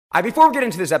Before we get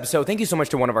into this episode, thank you so much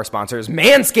to one of our sponsors,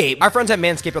 Manscaped. Our friends at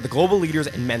Manscaped are the global leaders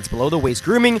in men's below-the-waist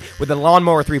grooming with the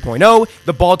Lawnmower 3.0,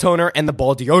 the Ball Toner, and the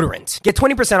Ball Deodorant. Get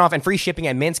 20% off and free shipping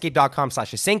at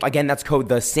manscaped.com/thesync. Again, that's code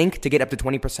THESYNC to get up to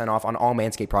 20% off on all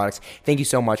Manscaped products. Thank you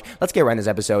so much. Let's get right into this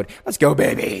episode. Let's go,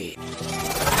 baby.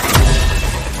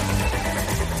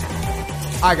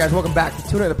 All right, guys, welcome back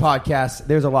to another podcast.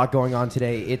 There's a lot going on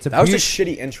today. That was a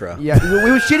shitty intro. Yeah,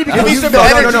 it was shitty because Give me some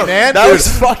energy, man. That was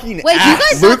fucking Wait, do you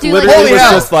guys Luke not do literally like was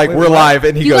just like, we're live,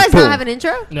 and he Do you goes, guys boom. not have an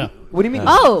intro? No. What do you mean?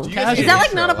 Oh, you guys is do that an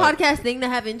like not a intro, like- podcast thing to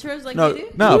have intros like No, you do?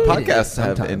 no, We do podcasts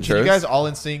have sometimes. intros. You guys all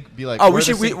in sync be like, Oh, we're we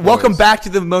the Sync welcome Boys. back to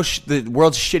the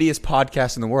world's shittiest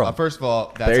podcast in the world. First of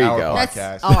all, that's There you our go. That's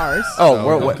podcast. ours. Oh, So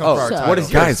we're, don't what, come for our So- title. what is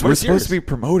guys? What We're is supposed yours? to be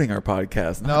promoting our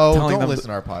podcast. No, telling don't them listen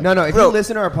to our podcast. No, if Bro. you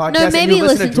listen to our podcast No, and maybe you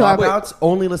listen to listen to our- Dropouts,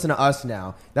 only listen to us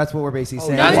now. That's what we're basically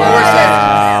saying. That's Wow.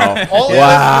 what we're saying. Only Wow.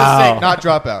 listen to Sync, not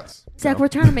dropouts. Zach, we're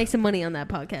trying to make some money on that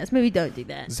podcast. Maybe don't do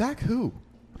that. Zach who?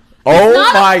 Oh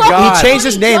not a my fucking- god! He changed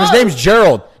his name. His name's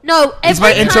Gerald. No, He's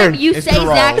my every time intern. you It's say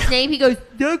Gerald. Zach's name, he goes,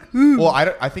 Zach who? Well,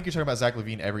 I think you're talking about Zach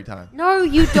Levine every time. No,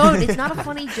 you don't. It's not a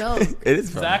funny joke. It is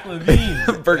fun. Zach Levine.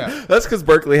 Yeah. That's because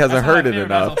Berkeley hasn't That's my heard it favorite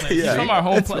enough. basketball player. He's from our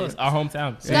home place, our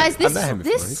hometown. Guys, I met him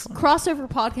before. this He's fun. crossover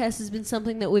podcast has been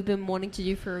something that we've been wanting to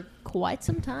do for quite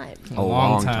some time. A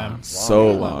long time. So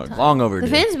Very long. time. Long overdue.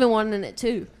 The fans have been wanting it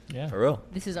too. Yeah. For real.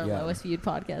 This is our Yeah. lowest viewed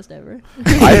podcast ever.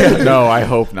 No, I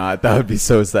hope not. That would be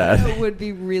so sad. It would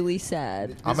be really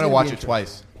sad. I'm is gonna gonna watch be it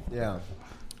twice. Yeah.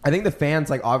 I think the fans,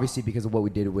 like, obviously because of what we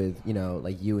did with,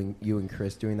 like you and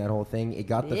Chris doing that whole thing, it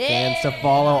got the fans to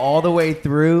follow all the way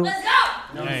through.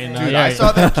 Dude, I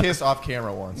saw them kiss off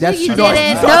camera once. That's You true. did it.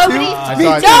 You saw it too? Nobody, I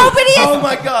saw it too. nobody is. Oh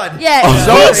my god.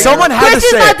 Yeah. Someone had Chris to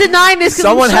is say not it. denying this because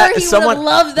Someone I'm sure had- he someone- would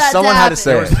have loved that someone to had to happen.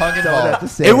 say There it. was tongue Someone had to involved.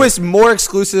 say It was more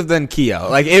exclusive than Keo.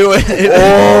 Like it was.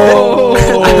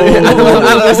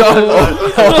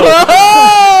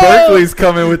 Berkeley's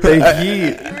coming with the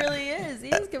heat. He really is. He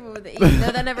is coming with the E.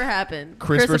 No, that never happened.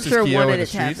 Chris I'm versus sure Keo wanted in the it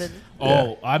to streets? happen.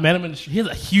 Oh, I met him in the street. He has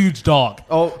a huge dog.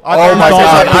 Oh, Oh my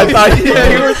god! I thought you were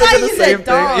I thought thinking you the said same thing.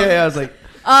 dog. yeah, I was like,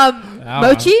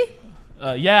 Mochi?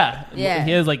 Yeah. Yeah.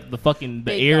 He has like the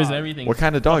Big ears dog. and everything. What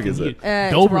kind of dog is it? It's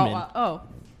Doberman. Rottweiler. Oh,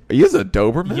 He is a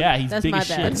Doberman. Yeah, he's That's big my as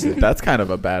bad. shit. That's kind of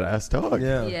a badass dog.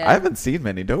 yeah. yeah. I haven't seen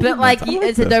many Dobermans. But like, I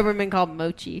it's a this. Doberman called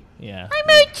Mochi. Yeah. Hi,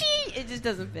 Mochi. It just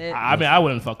doesn't fit. I mean, I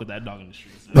wouldn't fuck with that dog in the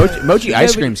streets. Mochi ice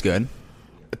Nobody- cream's good.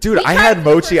 Dude, We I tried had it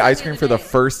mochi the ice other cream for the day.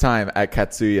 first time at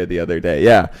Katsuya the other day.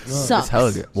 Yeah. Sucks.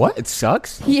 Hell good. What? It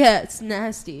sucks? Yeah, it's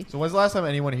nasty. So when's the last time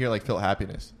anyone here like felt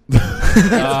happiness? It's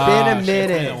been a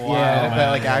minute. Has that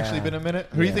like actually been a minute?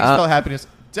 Who do you think felt happiness?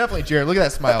 Definitely Jared. Look at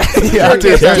that smile. Yeah,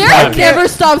 dude, Jared never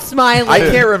stops smiling. I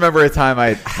can't remember a time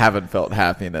I haven't felt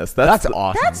happiness. That's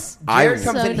awesome. That's Jared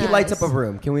comes so in, he lights nice. up a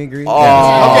room. Can we agree? Oh,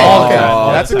 Okay,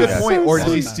 Oh, that's a good okay. point. Or So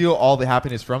does he sweet. steal all the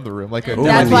happiness from the room? Like a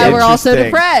That's Ooh, why we're all so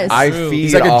interesting. depressed. I True. feed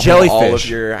He's like a off of all of jellyfish.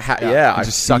 your Yeah. yeah, He I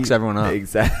just sucks feed- everyone up.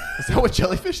 Exactly. Is that what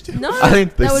jellyfish do? No, I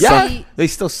think they that would suck. be, They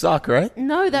still suck, right?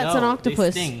 no, that's an No,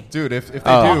 octopus. They sting. Dude, if they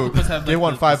Oh. do, Octopus have, they like,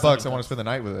 want the $5. I suction want to spend the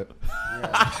night with it.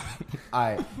 All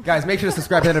right, guys, make sure to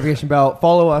subscribe to the notification bell.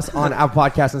 Follow us on Apple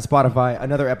Podcasts and Spotify.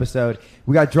 Another episode.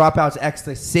 We got Dropouts X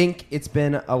the Sync. It's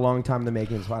been a long time in the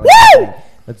making. It's finally happening.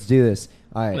 Let's do this.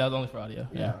 All right. That was only for audio.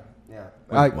 Yeah.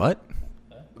 Yeah. What?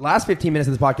 Last 15 minutes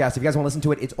of this podcast. If you guys want to listen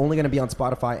to it, it's only going to be on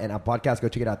Spotify and Apple Podcasts. Go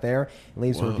check it out there and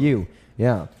leave us a review.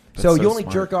 Yeah. So so you only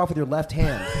smart. jerk off with your left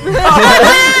hand.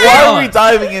 Why are we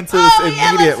diving into this Oh, yeah,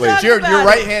 let's immediately? talk Jared, about you're it.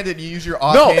 right-handed. You use your No,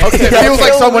 offhand. okay. It feels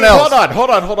like someone else. Hold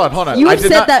on. You I have did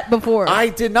said not- that before. I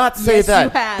did not say Yes, that. you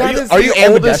have. That is Are you the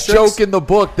oldest ambidextrous? joke in the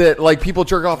book that like people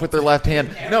jerk off with their left hand.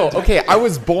 No, okay, I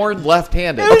was born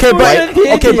left-handed. Okay, right?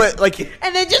 but like,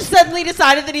 and then just suddenly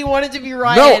decided that he wanted to be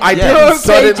right. No, I didn't Okay,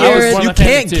 suddenly- Jared. One you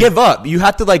left-handed can't too. give up. You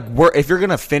have to like work. If you're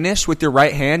gonna finish with your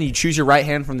right hand, you choose your right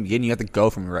hand from the beginning. You have to go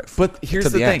from your right. But here's to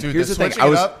the the thing. end. Dude, Here's the the thing. switching I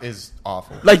was it up is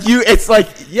awful. like you. It's like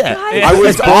yeah. Guys, I was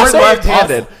it's born awesome.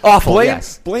 left-handed. Awful, Blame,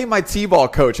 yes. blame my t-ball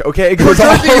coach. Okay, it goes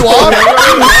Jerking all you off?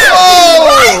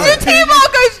 Why is your T-ball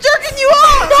coach jerking you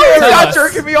off? He's Tell not us.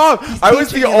 jerking me off. I was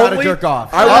the teaching you how to only jerk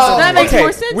off. I was That makes okay,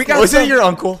 more sense We now. got Was some- it your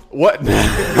uncle? What?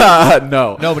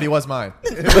 No. No, but he was mine.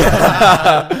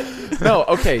 No,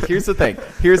 okay, here's the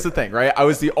thing, right? I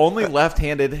was the only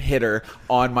left-handed hitter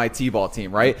on my t-ball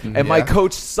team, right? And my Yeah.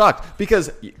 coach sucked because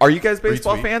are you guys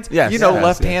baseball Retweet. fans? Yes. You know Yes,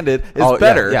 left-handed is Oh, yeah,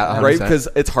 better, yeah, 100%. right? Because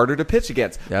it's harder to pitch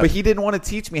against. Yep. But he didn't want to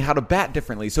teach me how to bat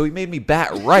differently, so he made me bat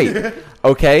right,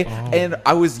 okay? And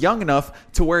I was young enough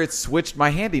to where it switched my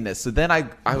handiness. So then I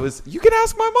was, you can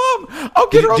ask my mom. I'll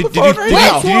get her on the phone right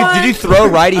now. Did you throw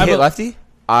righty, I hit have a- lefty?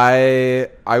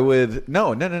 I would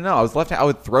no. I was left. I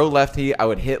would throw lefty. I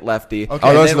would hit lefty. Okay. Oh,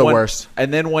 And those then are the when- worst.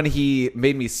 And then when he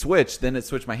made me switch, then it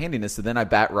switched my handiness. So then I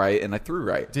bat right and I threw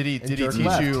right. Did he jerk teach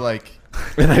left. you like?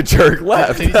 And I jerk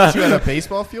left. Did he teach you at a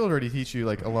baseball field, or did he teach you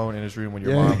like alone in his room when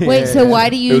your mom? Wait, so why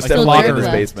do It you was still definitely jerk in his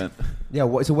left? basement.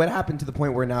 Yeah. So what happened to the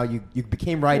point where now you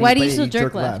became righty? Why do you but still jerk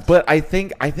jerk left? But I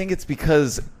think it's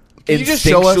because Can you just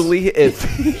show us? instinctually it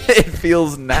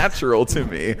feels natural to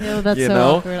me. No, that's you so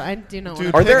know? awkward. I do not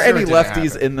Dude, want Are there Picture any it didn't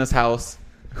lefties happen. in this house?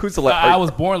 Who's a I lefty?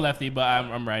 was born lefty, but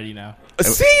I'm righty now.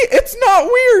 See, it's not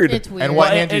weird. It's weird. And what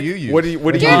Well, hand do it- you use? What do you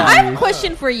Jared, I have a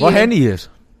question for you. What hand he is?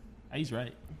 I use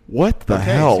right. What the Okay,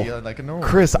 hell? so you're like a normal.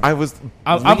 Chris, I was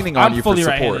I'm leaning on you for fully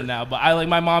support. right-handed now, but I like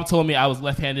my mom told me I was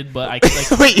left-handed, but I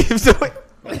like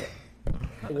Wait,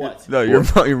 what? No,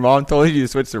 your mom told you to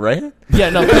switch to right hand? Yeah,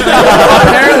 no.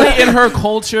 Apparently, in her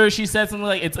culture, she said something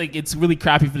like it's really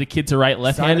crappy for the kid to write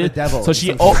left-handed. Sign of the devil. So she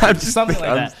something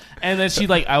like that. And then she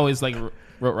I always wrote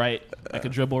right. I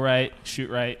could dribble right, shoot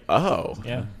right. Oh,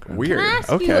 Yeah. weird. Can I ask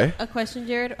Okay, you a question,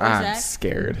 Jared or I'm Zach?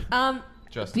 scared.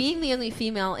 Justice. Being the only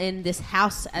female in this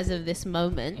house as of this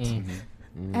moment,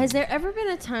 has there ever been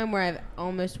a time where I've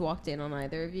almost walked in on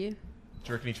either of you?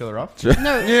 Jerking each other off.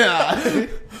 No.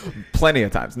 Plenty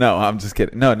of times. No, I'm just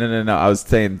kidding. No. I was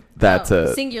saying that.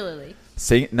 No, singularly.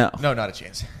 No, No, not a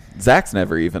chance. Zach's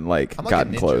never even I'm like a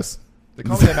gotten ninja. close. They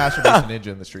call me the masturbation ninja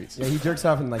in the streets. Yeah, he jerks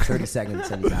off in like 30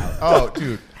 seconds and he's out. Oh,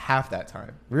 dude, half that time.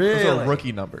 Those Really? are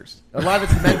rookie numbers. A lot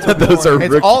of it's mental. Those are It's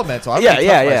rookie- all mental. I'm gonna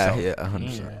tough myself.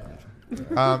 100%.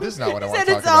 This is not what I want Said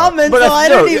to talk it's all about. mental. But I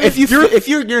don't even. if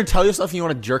you're gonna tell yourself you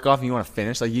want to jerk off and you want to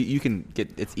finish, like you can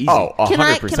get it's easy. Oh, 100%. Can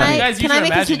I- Do you guys Can use I your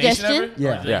make a imagination suggestion? ever? Yeah.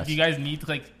 Or, like, Yes. Do you guys need to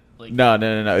like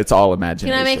No. It's all Can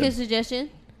imagination. I make a suggestion?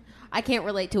 I can't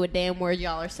relate to a damn word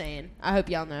y'all are saying. I hope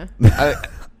y'all know. I-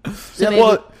 So maybe-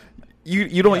 well,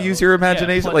 you don't use your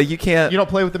imagination. play- Like you can't. You don't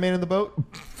play with the man in the boat?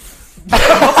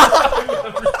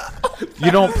 You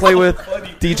don't play with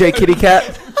DJ Kitty Cat.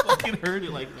 fucking heard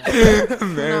it like that?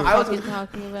 We're not fucking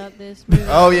talking about this. Moving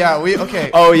Oh on. yeah,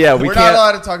 okay. Oh yeah, we We're not can't.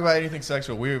 allowed to talk about anything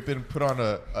sexual. We've been put on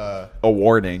A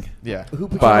warning yeah. Who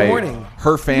put you by on warning?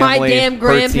 her family, damn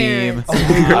her team,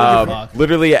 grandparents. Fuck.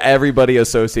 literally everybody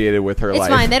associated with her It's life.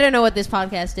 fine. They don't know what this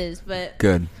podcast is, but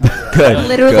Good. Good.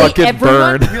 literally Fucking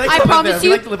everyone. burn. We like I to live promise there. you.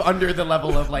 We like to live under the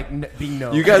level of like being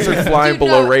known. You guys are flying Dude,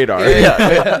 below no. radar.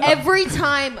 Every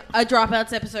time a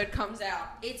Dropouts episode comes out,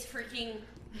 it's freaking.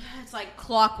 It's like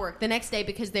clockwork the next day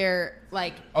because they're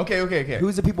like. Okay.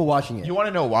 Who's the people watching it? You want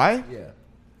to know why? Yeah.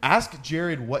 Ask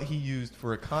Jared what he used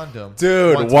for a condom.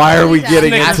 Dude, one why time. are we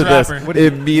getting Snickers into this wrapper.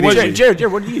 immediately? Jared,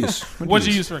 what do you use? What'd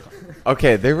you use for?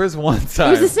 Okay, there was one It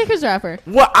time. was a Snickers wrapper.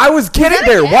 What? I was getting that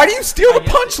a there. guess? Why do you steal the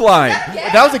punchline?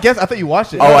 That was a guess. I thought you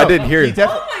watched it. Oh, I didn't hear He it. def-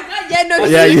 Oh my god! Yeah, no.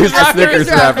 Yeah, use the Snickers Snickers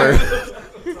wrapper.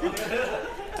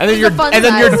 And then It was a fun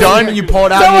you're size. done and you pull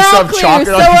it out So and we're you all shove clear. chocolate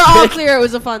So on we're your all dick. clear. It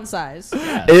was a fun size.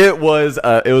 It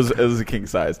was a king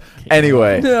size.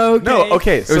 Anyway. No,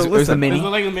 okay. So It was a listen, mini. Is it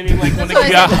like a mini like when they That's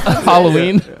give what I out said.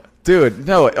 Halloween? dude,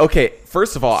 no. Okay,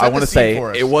 first of all, Set I the want to scene say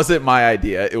for us. it wasn't my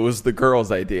idea. It was the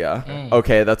girl's idea.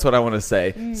 Okay, that's what I want to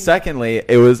say. Secondly,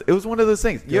 it was one of those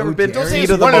things. You ever been Don't say heat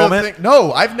It's of the one of moment? thing-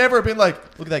 No, I've never been like,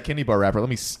 look at that candy bar wrapper. Let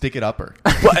me stick it up her.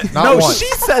 What? Not No, once. she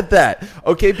said that.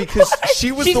 Okay, because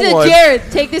she was She the said, one. "Jared,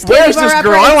 take this candy Where's bar this wrapper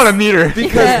girl? I and want to meet her.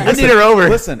 Because I need her over.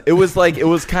 Listen, it was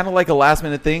kind of like a last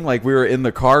minute thing. Like we were in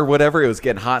the car, whatever. It was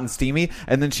getting hot and steamy,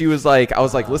 and then she was like, "I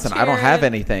was like, listen, I don't have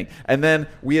Jared. anything." And then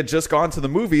we had just gone to the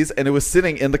movies, and it was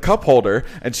sitting in the cup holder,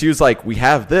 and she was like, "We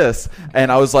have this,"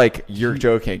 and I was like, "You're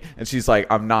joking," and she's like,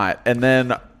 "I'm not," and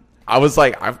then I was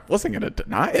like, I wasn't gonna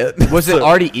deny it. Was it So-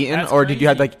 already eaten, That's or did you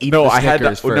have like eat No, the I had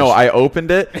Snickers to, first? no. I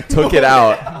opened it, took it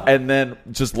out, and then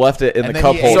just left it in And the then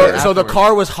cup he ate holder. it. So the afterwards.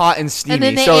 car was hot and then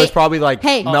steamy, they so ate- it's probably like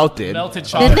Hey. melted. Melted Then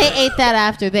chocolate. they ate that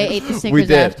after. They ate the we Snickers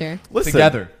did. after. Listen,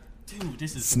 Together. Dude,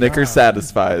 this is Snickers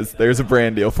satisfies. There's a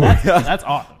brand deal for you. That's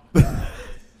awesome.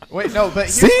 Wait, no, but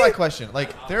here's See? my question.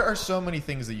 Like, there are so many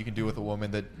things that you can do with a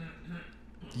woman that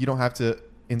you don't have to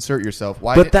insert yourself.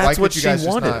 Why? But that's why could what you she guys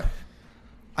just wanted. not-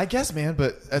 I guess, man,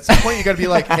 but at some point you got to be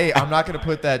like, hey, I'm not going to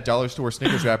put that dollar store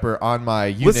Snickers wrapper on my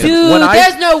unit. Listen, Dude, When I-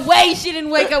 there's no way she didn't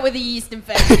wake up with a yeast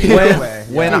infection. when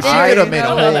Yeah. She I could have made a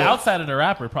No On whole. the outside of the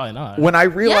wrapper, probably not. when I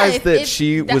realized if- that if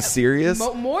she was serious,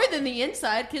 More than the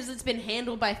inside because it's been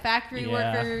handled by factory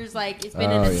Yeah. workers. Like it's been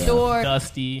in a yeah. store.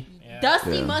 Dusty. Yeah.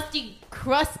 Dusty, Yeah. musty,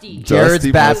 crusty. Jared's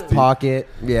Dusty back Musty. pocket.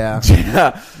 Yeah.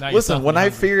 yeah. Now you're Listen, when I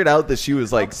sucking. figured out that she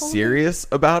was like Uphold it. serious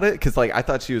about it, because like I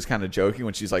thought she was kind of joking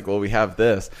when she's like, "Well, we have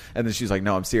this," and then she's like,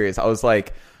 "No, I'm serious." I was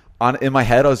like, in my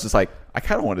head, I was just like, I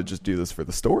kind of want to just do this for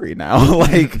the story now,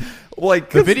 like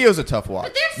The video's a tough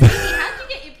watch. But they're skinny. How'd you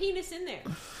get your penis in there?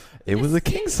 It was a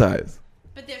king size.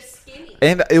 But they're skinny.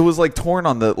 And it was like torn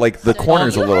on the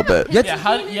corners a you little have a bit. picture?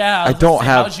 I don't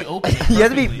have- How'd you open it? You have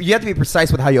to be perfectly? you have to be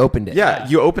precise with how you opened it. Yeah,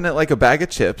 you open it like a bag of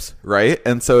chips, right?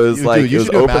 And so it was Dude, like you it was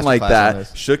should do a open like masterclass on that.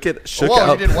 this. Shook Whoa,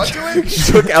 out. you did what to it?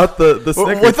 shook out the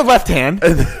Snickers. With the left hand.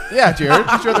 Yeah, Jared,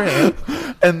 use your other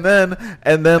hand.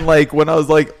 and then like when I was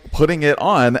like putting it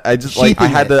on, I just like I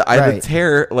Sheathing had it, to right.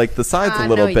 tear like the sides a No,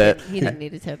 little he bit. Didn't. He didn't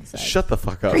need to tear the side. Shut the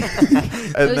fuck up.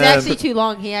 It was actually too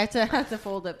long. He had to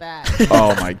fold it back.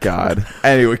 Oh my god.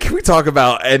 Anyway, can we talk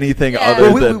about anything Yeah.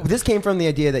 other Well, than this came from the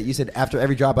idea that you said after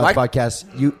every Dropouts podcast,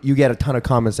 you get a ton of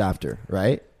comments after,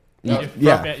 right? From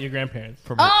Yeah. your grandparents.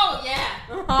 Oh yeah.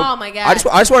 Oh my god.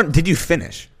 I just want. Did you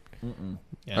finish?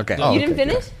 Yeah. Okay. Oh, you didn't okay.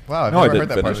 finish? Wow, I've No, I never didn't heard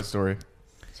that part of finish. the story.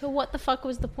 So what the fuck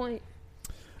was the point?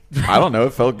 I don't know,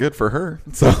 it felt good for her.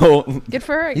 So Good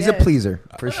for her. I He's a guess. pleaser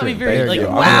for That'd sure. be very, There like, you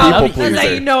go. I'm a wow. people That's pleaser. That's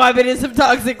how you know I've been in some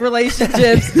toxic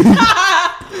relationships.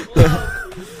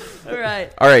 All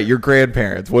right. all right, your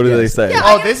grandparents, what do they say? Yeah.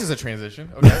 Oh, this is a transition.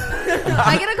 Okay.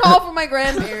 I get a call from my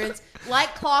grandparents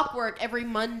like clockwork every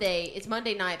Monday. It's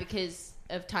Monday night because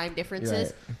of time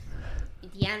differences.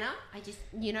 Deanna, I just,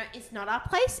 it's not our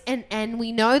place, and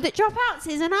we know that Dropouts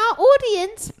isn't our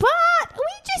audience, but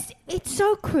it's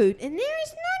so crude, and there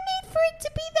is no need for it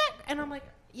to be that. And I'm like,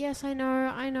 yes, I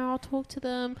know, I'll talk to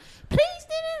them. Please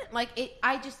didn't like it.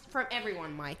 I just from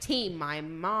everyone, my team, my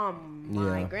mom,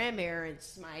 my Yeah.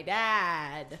 grandparents, my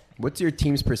dad. What's your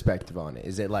team's perspective on it?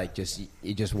 Is it like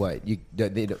you just what you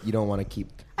don't want to keep?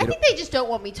 I think they just don't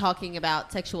want me talking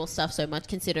about sexual stuff so much,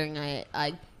 considering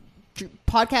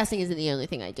podcasting isn't the only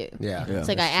thing I do. Yeah. It's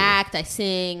like I act, I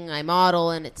sing, I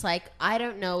model, and it's like I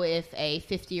don't know if a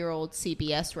 50-year-old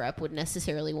CBS rep would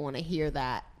necessarily want to hear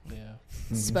that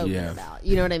spoken Yeah. about.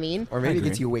 You know what I mean? Or maybe it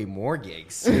gets you way more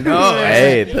gigs.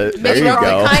 Hey, there Maybe you not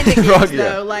go. the kind of gigs, Yeah.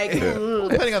 though. Like, Well,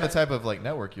 depending on the type of like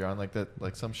network you're on,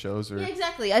 like some shows or yeah,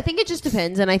 exactly. I think it just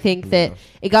depends, and I think that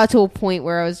it got to a point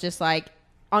where I was just like,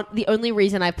 the only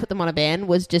reason I put them on a ban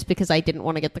was just because I didn't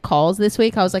want to get the calls this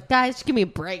week. I was like, guys, just give me a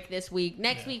break this week.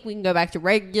 Next week we can go back to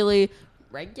regular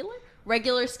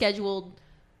scheduled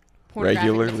pornographic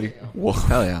Regularly. material. Whoa.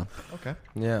 Hell yeah. okay.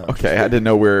 Yeah. Okay, I didn't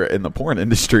know we were in the porn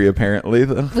industry apparently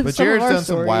though. With But some of Jared's our done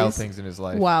some wild stories. things in his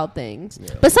life. Wild things.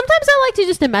 But sometimes I like to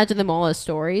just imagine them all as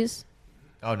stories.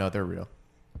 Oh no, they're real.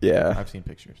 Yeah. I've seen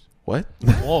pictures. What?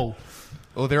 Whoa.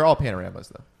 Oh, they're all panoramas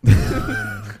though.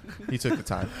 He took the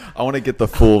time. I want to get the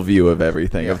full view of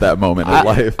everything of that moment in I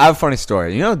life. have a funny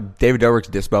story. You know David Dobrik's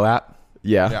Dispo app?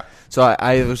 Yeah. Yeah. So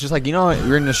I was just like,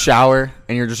 you're in the shower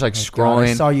and you're just like God, I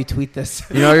scrolling. saw you tweet this.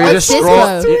 You're just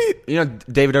Dispo? scrolling. You know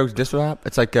David Dobrik's Dispo app?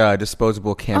 It's like a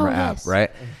disposable camera Oh, app, yes.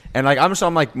 right? And like I'm just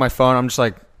on like my phone. I'm just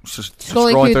like Scrolling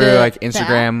scrolling through through the like app?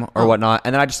 Instagram or Oh. whatnot,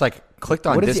 and then I just like clicked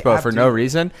on What does the Dispo app for do? no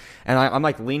reason, and I'm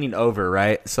like leaning over,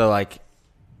 right? So like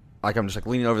I'm just like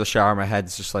leaning over the shower. My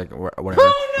head's just like whatever.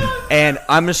 Oh, And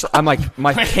I'm like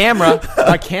my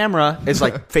camera is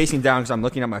like facing down because I'm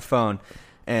looking at my phone,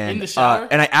 and In the shower?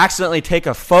 and I accidentally take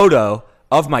a photo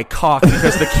of my cock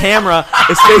because the camera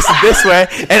is facing this way,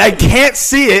 and I can't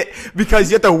see it because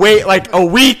you have to wait like a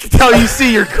week till you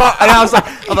see your cock. And I'm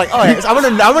like, oh, yeah, I'm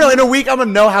gonna in a week I'm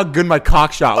gonna know how good my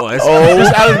cock shot was. Oh,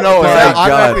 just out of nowhere. Does that God.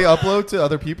 automatically upload to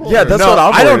other people? Yeah, or- that's No, what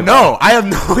I'm I don't worried know. I have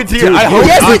no idea. Dude, I hope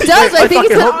Yes, not. it does. I think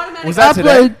it's fucking an hope- automatic was that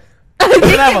upload. today? I think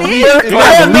it is.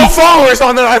 I have no followers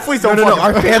on there. Please don't. No, fucking-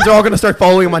 our fans are all gonna start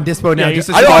following him on Dispo now. Yeah, Just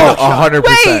to I see don't how know. it shot.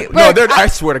 100%. Wait, No, Bert, I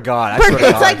swear to God. I Bert, swear to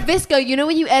it's God. like Visco. You know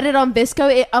when you edit on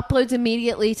Visco, it uploads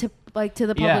immediately to the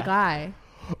public Yeah. eye.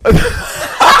 Bro,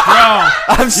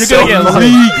 I'm you're so gonna get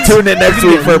leaked. Tune in next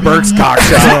week for Burke's cock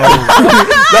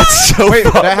shot. That's so Wait,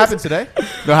 fucked. that happened today?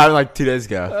 No, happened like 2 days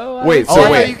ago. Wait, Oh, so I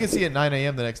thought wait. you could see at 9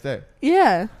 a.m. the next day.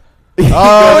 Yeah.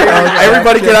 Oh,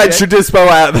 Everybody get out your Dispo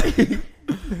app.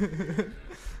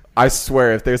 I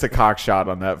swear, if there's a cock shot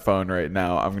on that phone right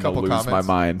now, I'm gonna Couple lose my comments.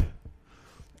 mind.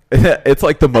 It's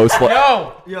like the most.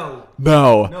 yo, Yo,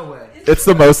 No, no way. it's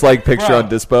the most like picture Bro. on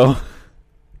Dispo.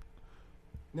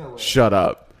 No way. Shut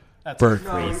up. that's Burke.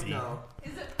 crazy.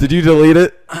 Did you delete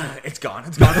it? It's gone.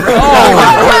 It's gone.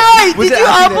 Wait, did you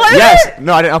upload Yes.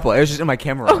 No, I didn't upload. It was just in my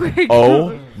camera. it?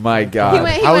 Oh my god.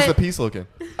 How was the piece looking?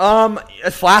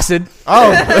 It's flaccid.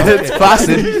 Oh, It's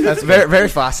flaccid. That's very, very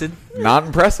flaccid. Not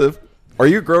impressive. Are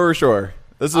you a grower or shore?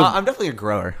 This is I'm definitely a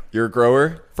grower. you're a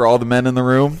grower for all the men in the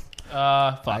room.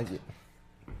 Fuck.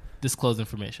 Disclose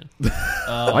information.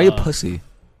 Why are you a pussy?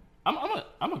 I'm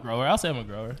a grower. I'll say I'm a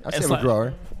grower. I say It's I'm a like-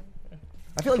 grower.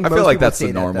 I feel like I feel most like people that's would the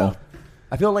say that, normal. though.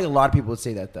 I feel like a lot of people would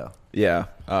say that though. Yeah.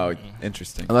 Oh,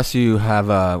 interesting. Unless you have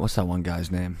what's that one guy's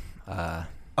name?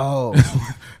 Oh,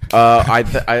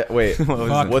 I wait.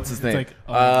 Fuck. What's his It's name?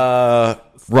 like,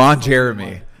 Ron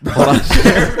Jeremy.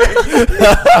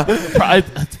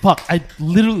 Fuck.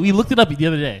 We looked it up the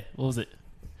other day. What was it?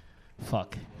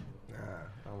 Fuck.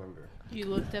 You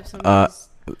looked up somebody's.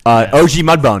 OG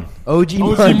Mudbone. OG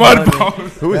Mudbone.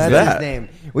 Who is That is that? his name.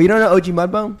 Well, you don't know OG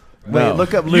Mudbone? No. Wait,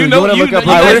 look up Lou. You know, wanna you look up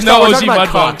know- Lou? you guys know We're OG talking about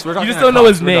Mudbone. cocks. We're You talking just about don't know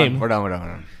his cocks. name. We're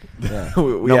done. We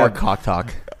No more had- cock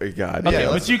talk. Oh, God. Okay,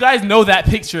 Yeah, but you guys know that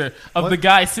picture of the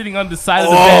guy sitting on the side of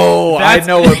the Oh, bed. I That's-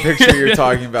 know what picture you're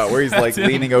talking about, where he's like That's him.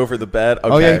 leaning over the bed. Okay.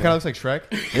 Oh yeah, he kind of looks like Shrek.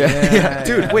 Yeah.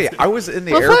 Dude, wait, I was in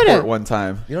the What airport photo? one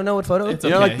time. You don't know what photo? It's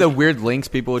You know, okay. like the weird links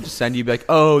people would just send you, be like,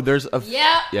 oh, there's a.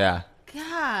 Yeah. Yeah.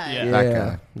 God. Yeah. that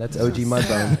guy. That's OG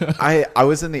Mudbone. I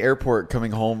was in the airport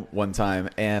coming home one time,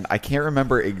 and I can't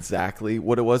remember exactly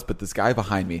what it was, but this guy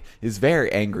behind me is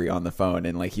very angry on the phone,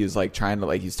 and like he was like trying to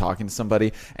like he's talking to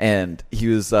somebody, and he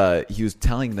was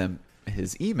telling them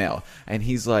his email, and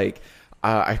he's like.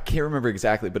 I can't remember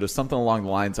exactly, but it was something along the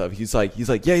lines of he's like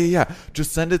yeah,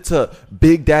 just send it to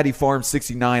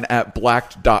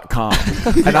BigDaddyFarm69@black.com.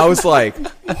 And I was like,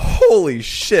 holy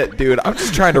shit, dude, I'm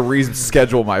just trying to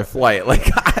reschedule my flight.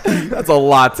 Like that's a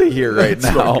lot to hear right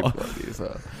now.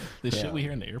 The shit we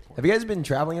hear in the airport. Have you guys been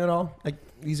traveling at all like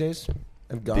these days?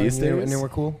 Have gone These days? anywhere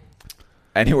cool?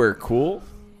 Anywhere cool?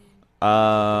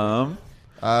 Yeah,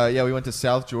 we went to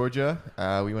South Georgia.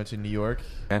 We went to New York.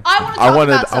 I want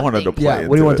to talk about something. I wanted to play. Yeah.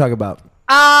 What do you want to talk about?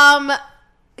 about?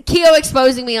 Keo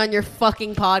exposing me on your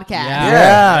fucking podcast.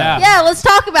 Yeah. Let's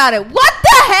talk about it. What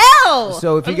the hell?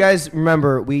 So if you guys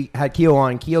remember, we had Keo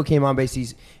on. Keo came on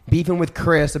basically beefing with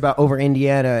Chris about over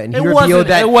Indiana, and he revealed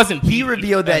that he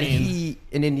revealed that he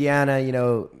in Indiana, you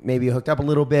know, maybe hooked up a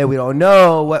little bit. We don't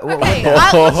know what. Okay,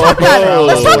 let's talk about it.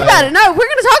 Let's talk about it. No, we're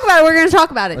gonna talk about it. We're gonna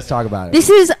talk about it. Let's talk about it. This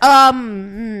is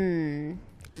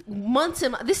months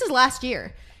and this is last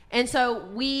year, and so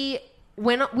we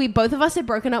both of us had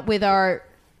broken up with my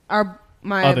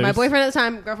Others. boyfriend at the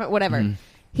time, girlfriend, whatever.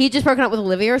 He just broken up with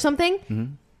Olivia or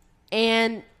something,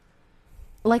 and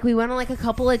like we went on like a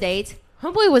couple of dates.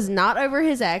 Homeboy was not over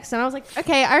his ex, and I was like,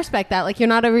 okay, I respect that. Like, you're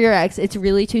not over your ex. It's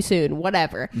really too soon.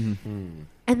 Whatever.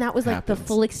 And that was like the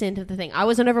full extent of the thing. I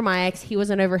wasn't over my ex. He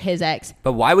wasn't over his ex.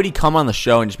 But why would he come on the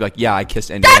show and just be like, yeah, I kissed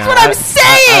Indiana? That's what I'm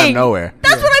saying. Out of nowhere.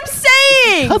 That's what I'm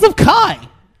saying. Because of Kai.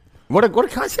 What did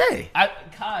Kai say?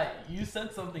 Kai, you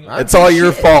said something. It's all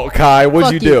your fault, Kai.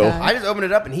 What'd Fuck you you, do? Kai. I just opened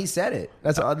it up and he said it.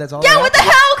 That's all. That's all. Yeah, that what the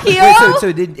happened. hell, Keo? Wait, so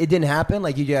it didn't happen?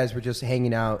 Like you guys were just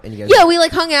hanging out and you guys? Yeah, we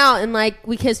like hung out and like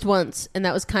we kissed once, and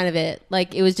that was kind of it.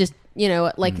 Like it was just, you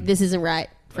know, like this isn't right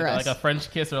for us. Like a French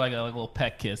kiss or like a little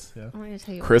peck kiss. Yeah. I'm gonna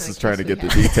tell you what Chris kind is of trying to kiss get we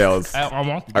the had. details. I want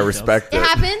the I details. respect It it.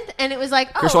 happened, and it was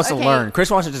like, Chris oh, wants okay. to learn. Chris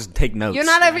wants to just take notes. You're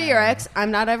not over your ex. I'm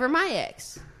not over my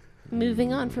ex.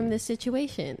 Moving on from this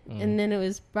situation, and then it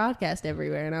was broadcast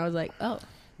everywhere, and I was like, oh,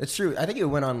 That's true. I think it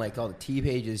went on like all the T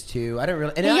pages too. I didn't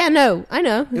really. And yeah, no, I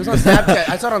know. It was on Snapchat.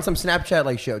 I saw it on some Snapchat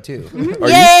like show too. Are you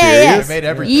Yeah. serious? It made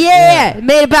everything. Yeah,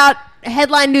 made about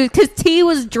headline news because T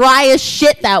was dry as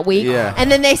shit that week. Yeah. And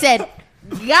then they said, got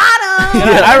him. Yeah, And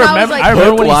I was remember. like, I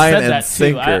remember when he Hook, line, said and that too.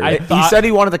 sinker. I He thought, said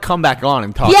he wanted to come back on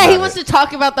and talk yeah, about he wants to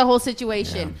talk about the whole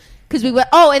situation. Because we went,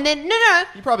 oh, and then, no.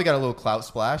 He probably got a little clout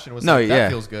splash and was No, like, that yeah.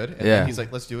 feels good. And Yeah. then he's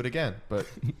like, let's do it again. But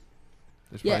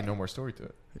there's Yeah. probably no more story to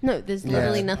it. No, there's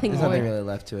literally nothing There's more. nothing really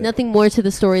left to it. Nothing more to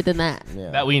the story than that.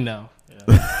 Yeah. that we know. Yeah.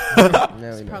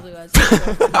 No, we know. Probably was.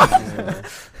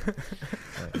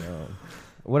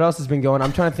 What else has been going?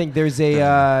 I'm trying to think. There's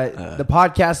a the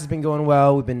podcast has been going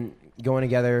well. We've been going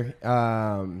together.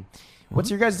 What's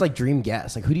your guys' like dream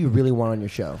guest? Like, who do you really want on your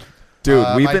show? Dude,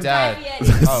 we've my been dad.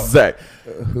 Oh. Zach.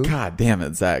 Who? God damn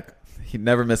it, Zach. He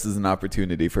never misses an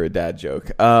opportunity for a dad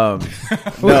joke. No.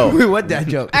 What dad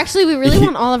joke? Actually, we really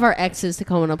want all of our exes to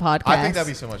come on a podcast. I think that'd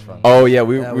be so much fun. Oh yeah,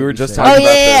 we That we would were be just sick. talking Oh,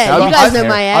 about yeah, this. yeah. You guys know us,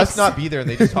 my ex. us not be there and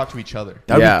they just talk to each other.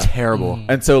 That would Yeah. be terrible.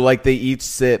 And so like they each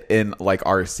sit in like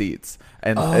our seats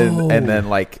and then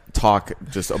like talk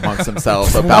just amongst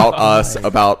themselves about us,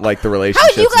 about like the How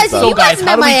relationships. you guys? and stuff. You guys how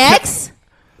met do we my keep- ex.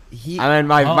 I mean,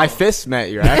 my fist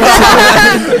met your ex.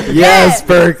 Yes, Yeah.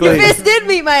 Berkeley. Your fist did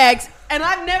meet my ex, and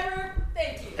I've never.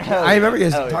 Thank you. I remember you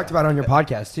guys talked about it on your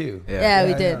podcast too. Yeah,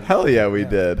 we did. Hell yeah, we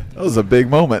did. That was a big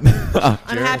moment.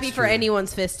 I'm happy for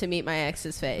anyone's fist to meet my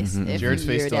ex's face. If Jared's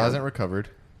face you're still down. hasn't recovered.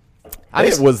 I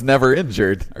was never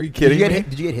injured. Are you kidding me?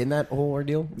 Did you get hit in that whole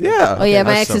ordeal? Yeah. Oh yeah,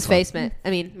 my that's so ex's fun. face met. I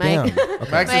mean, my Damn.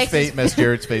 Max's ex's- face missed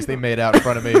Jared's face. They made out in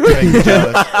front of me to make me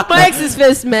jealous. my ex's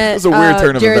fist met. was a weird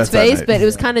turn of Jared's events that face, night. but it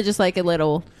was kind of just like a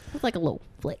little,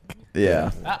 flick.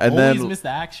 Yeah. I And always then miss the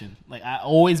action. Like I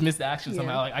always miss the action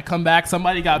somehow. Like I come back,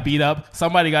 somebody got beat up,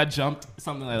 somebody got jumped,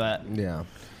 something like that. Yeah.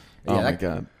 Oh Yeah, my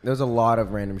God. There was a lot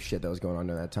of random shit that was going on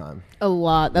during that time. A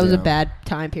lot. That was a Yeah. bad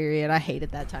time period. I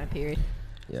hated that time period.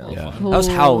 Yeah. That was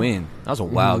Halloween. That was a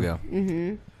while ago.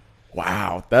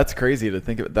 Wow, that's crazy to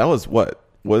think of. That was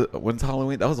when's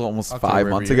Halloween? That was almost October 5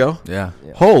 months every ago. Yeah.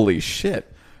 Holy shit.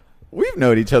 We've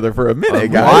known each other for a minute, A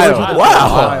guys. while.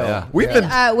 Wow. Yeah. We've been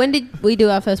When did we do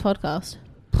our first podcast?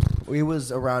 It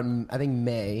was around, I think,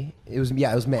 May. It was May.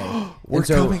 we're And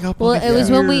so coming up Well, on it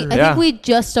was when we. I Yeah. think we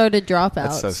just started Dropouts.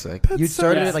 That's so sick. You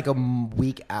started Yeah. it like a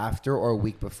week after or a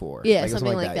week before. Yeah, Like,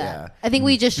 something like that. Yeah. I think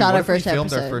we just Dude, shot what our if we first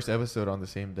filmed episode. our first episode on the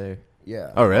same day? Yeah.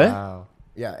 Oh, really? Wow.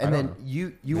 Yeah, I and don't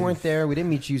then you weren't there. We didn't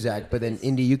meet you, Zach. But then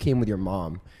Indy, you came with your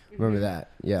mom. Remember that?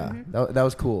 Yeah, that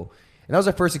was cool. And that was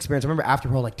our first experience. I remember after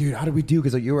we're all like, dude, how did we do?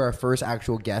 Because you were our first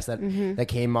actual guest that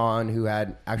came on who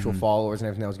had actual followers and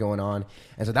everything that was going on.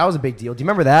 And so that was a big deal. Do you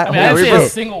remember that? I mean, I didn't say a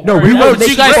single No, word. we No, wrote. but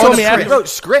you guys told me after. We wrote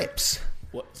scripts.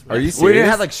 Are you We serious? didn't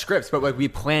have like scripts, but like we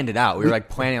planned it out. We were like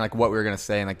planning like what we were gonna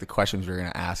say and like the questions we were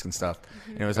gonna ask and stuff.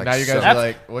 And it was And like now you guys so- are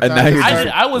like, what And time now is you're it?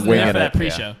 just I wasn't there winging for that it.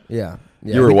 pre-show. Yeah.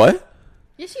 You were what?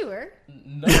 Yes, you were.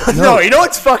 No, you know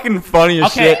what's fucking funny as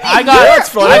Okay, shit? I got.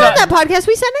 That's You funny. were on that podcast.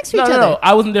 We sat next to No, each no, other. no.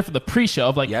 I wasn't there for the pre-show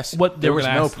of like Yes, what they there were was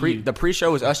gonna no ask pre. you. The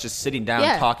pre-show was us just sitting down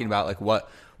Yeah. talking about like what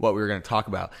we were gonna talk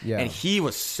about. Yeah. And he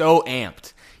was so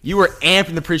amped. You were amped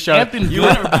in the pre-show. Amped in you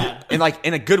good were, or bad? in like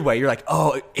in a good way. You're like,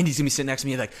 oh, Indy's gonna be sitting next to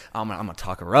me. Like, I'm gonna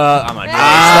talk her up. I'm gonna do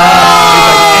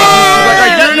stuff.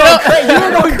 You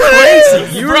were going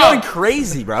crazy. You were Bro. going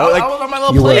crazy, bro. I Like, was on my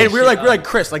little You were. play. and we were like,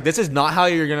 Chris, like this is not how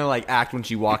you're gonna like act when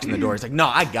she walks in the door. He's like, no,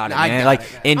 I got it, I man. got Like, it,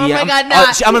 Indy, Oh my I'm, God, I'm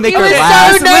not. gonna make He her was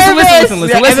laugh. so listen, nervous.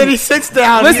 Yeah, and then he sits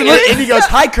down. Listen, and he goes,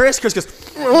 "Hi, Chris." Chris goes,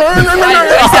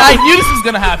 I knew this was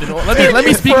gonna happen. Let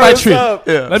me speak my truth.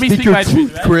 Let me speak my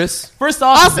truth. right? Chris. First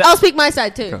off, I'll speak my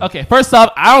side too. okay. First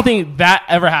off, I don't think that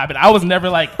ever happened. I was never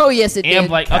like, Oh yes, it am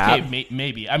did. like, Cap. okay,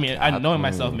 maybe. I mean, I knowing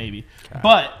myself, maybe.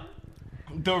 But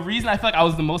the reason I feel like I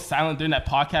was the most silent during that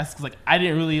podcast is because like I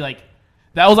didn't really like.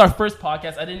 That was our first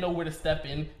podcast. I didn't know where to step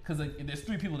in because like, there's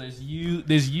three people. There's you,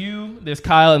 there's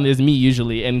Kyle, and there's me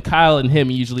usually. And Kyle and him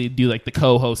usually do like the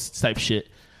co-host type shit.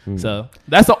 So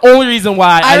that's the only reason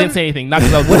why I didn't say anything. Not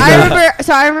because I was.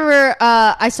 I remember.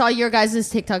 I saw your guys'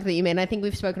 TikTok that you made. And I think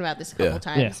we've spoken about this a couple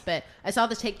times, Yeah. but I saw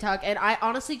the TikTok, and I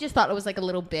honestly just thought it was like a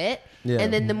little bit. Yeah.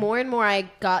 And then the more and more I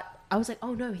got, I was like,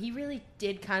 oh no, he really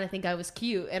did kind of think I was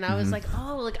cute, and I was like,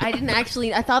 oh, like I didn't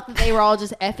actually. I thought that they were all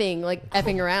just effing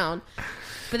around.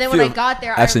 But then when I got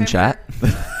there, F's in chat.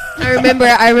 I remember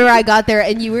I got there,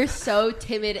 and you were so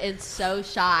timid and so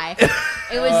shy.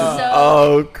 It was so.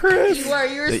 Oh, Chris. You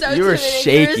were so You were timid and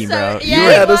shaky, bro. Yeah, You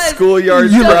he had a was. schoolyard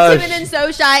So crush. timid and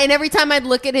so shy, and every time I'd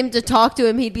look at him to talk to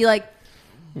him, he'd be like,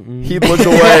 He'd look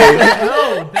away.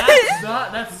 No, that's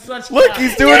not. That's such. Look, cap.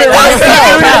 he's doing it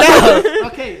right now.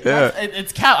 Okay,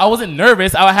 it's cap. I wasn't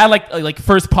nervous. I had like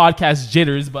first podcast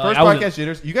jitters, but First I wasn't- podcast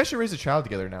jitters. You guys should raise a child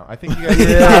together now. I think you guys.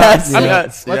 Yes, I mean,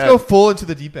 yes, let's yes. go full into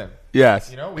the deep end. Yes.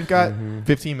 You know, we've got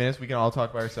 15 minutes. We can all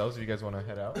talk by ourselves if you guys want to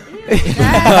head out.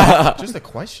 Just a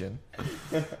question.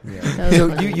 So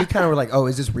you kind of were like, oh,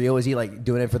 is this real? Is he like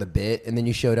doing it for the bit? And then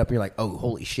you showed up and you're like, oh,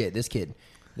 holy shit, this kid's.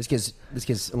 A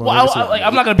little Well, nervous about like, me.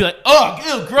 I'm not gonna be like,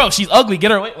 oh, ew, gross, she's ugly,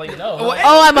 get her away. Like, no. "Oh,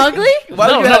 I'm ugly." Why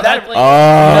would you have that? Like,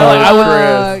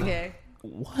 Oh, Chris. Okay.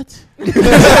 what?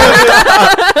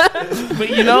 But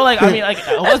you know, like, I mean, like,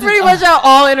 That's pretty much how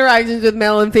all interactions with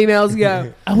male and females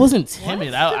go. I wasn't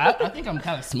timid. I think I'm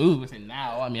kind of smooth with it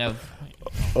now. I mean,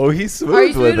 Oh, he's smooth, Are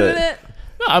you smooth with with it. it?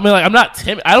 no, I mean, like, I'm not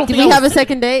timid. I don't Do think we I have a was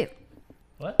second date?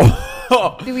 What?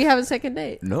 Do we have a second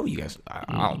date? No, you guys. I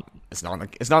don't. It's not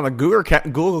on the Google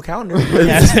calendar.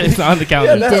 Yeah, it's on the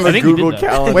calendar. Have I a think we did, Google though.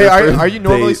 calendar. Wait, for are you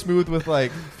normally date. smooth with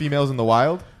like females in the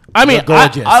wild? I mean, They're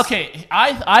gorgeous.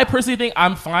 I personally think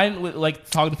I'm fine with like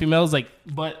talking to females, like,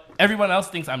 but everyone else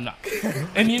thinks I'm not.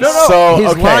 And you know, So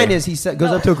His okay. line is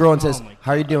goes up to a girl and Oh says, my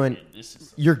 "How are you God, doing? this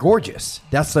is- You're gorgeous."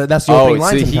 That's the Oh, opening so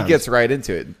line. he sometimes. gets right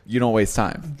into it. You don't waste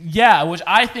time. yeah, which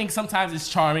I think sometimes is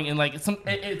charming and like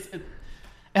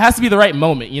it has to be the right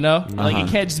moment, you know? Like it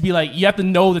can't just be like you have to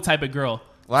know the type of girl.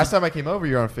 Last time I came over,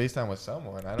 you were on FaceTime with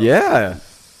someone. I don't Yeah.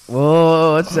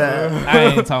 Whoa, what's that? I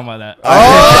ain't talking about that. Oh!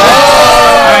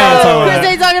 I ain't talking about Chris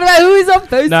that. ain't talking about who he's on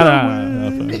FaceTime.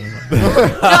 No.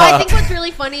 No, I think what's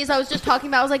really funny is I was just talking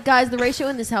about, I was like, guys, the ratio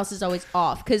in this house is always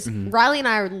off. Because Riley and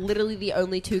I are literally the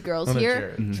only two girls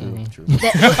here. True.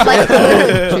 That,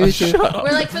 like, true.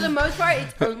 We're like, for the most part,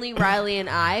 it's only Riley and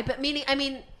I. But meaning, I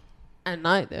mean, at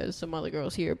night, there's some other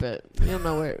girls here, but you don't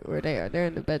know where they are. They're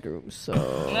in the bedroom, so.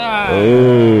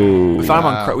 We find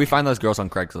them on. We find those girls on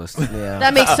Craigslist. Yeah.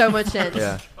 That makes so much sense.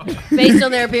 Yeah. Based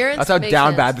on their appearance. That's how makes down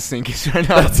sense. bad the sink is right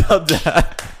now. That's how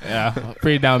bad. Yeah,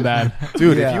 pretty down bad.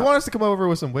 Dude, Yeah. if you want us to come over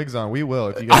with some wigs on, we will.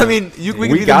 If you guys I mean, we can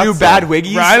be the got new some. bad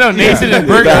wiggies. Bro, I know Nathan and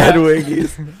Bad Burger.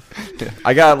 wiggies.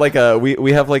 I got like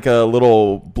we have like a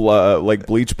little like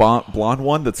bleach blonde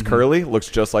one that's curly, looks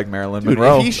just like Marilyn dude,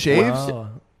 Monroe. if he shaves Wow.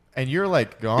 and you're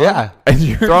like gone, Yeah. and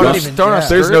you're Throwing just- throwing a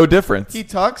there's skirt. no difference. he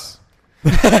tucks.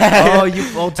 Oh, you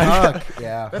full tuck.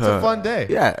 Yeah. That's a fun day.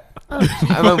 Yeah.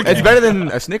 It's better than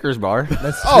a Snickers bar.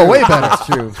 That's Oh, way better. That's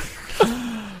true.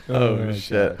 Oh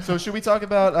shit. So should we talk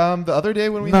about the other day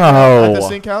when we No. at the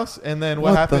sink house, and then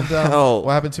what What the happened? hell?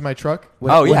 What happened to my truck?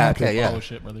 Oh, yeah. happened? Okay, yeah. Oh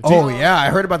shit, brother. Oh yeah, I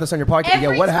heard about this on your podcast. Every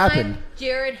Yeah, what time happened?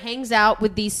 Jared hangs out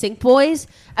with these sink boys.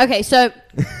 Okay, so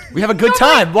We have a good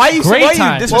time. Why are you Great why are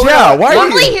time. you Well, yeah, why are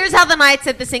normally you? here's how the nights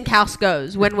at the sink house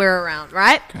goes when we're around,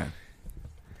 right? Okay.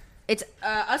 It's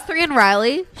us three and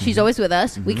Riley. She's always with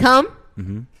us. We come.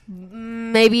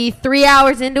 Maybe 3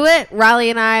 hours into it, Riley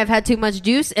and I have had too much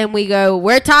juice, and we go,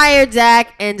 "We're tired,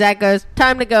 Zach." And Zach goes,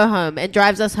 "Time to go home," and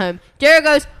drives us home. Jared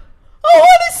goes, "I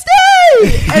want to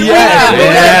stay." And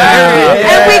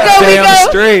we go, Damn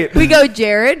straight. we go,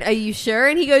 "Jared, are you sure?"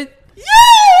 And he goes, "Yeah,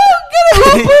 I'm gonna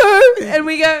help her." And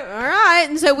we go, "All right."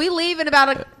 And so we leave, and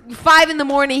about 5 in the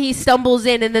morning, he stumbles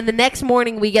in, and then the next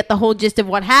morning, we get the whole gist of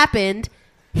what happened.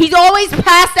 He's always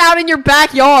passed out in your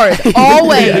backyard.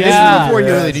 Always. This is Yeah. before he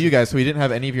really knew you guys, so he didn't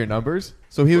have any of your numbers.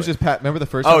 So he was just remember the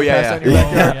first Oh, time he yeah, passed yeah. out in your Yeah.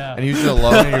 backyard, Yeah. and he was just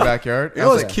alone in your backyard. You know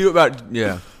what's cute about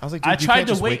I was like, dude, I you tried can't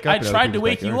to just wake. up I in other tried to people's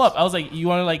wake you backyards. up. I was like, you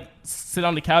want to like sit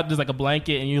on the couch, there's like a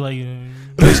blanket, and you're like,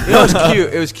 it was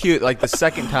cute. It was cute. Like the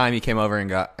second time he came over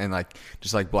and like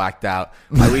just like blacked out.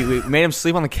 We made him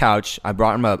sleep on the couch. I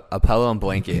brought him a pillow and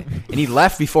blanket, and he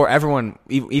left before everyone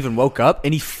even woke up.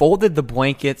 And he folded the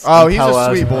blankets. Oh, and he's a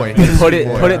pillows, sweet boy. and He's a put sweet it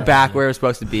boy. put it back where it was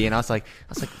supposed to be. And I was like,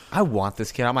 I want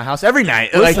this kid at my house every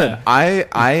night. Listen, Like,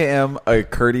 I am a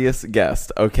courteous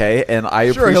guest, okay, and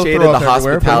I Sure, he'll appreciated throw the up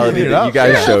everywhere, but hospitality he'll clean it that you up.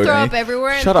 guys He'll showed throw me. up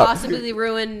everywhere Shut and up. possibly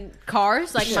ruin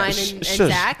cars like mine and Shush.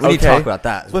 Zach. we need to Okay. talk about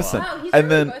that. As well. Listen, Oh, he's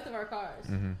and ruined then both of our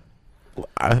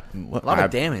cars. a lot of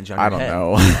damage on I your don't head.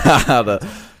 know how to.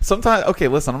 Sometimes, okay,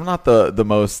 listen, I'm not the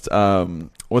most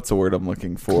what's the word I'm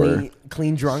looking for?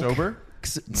 Clean drunk. Sober?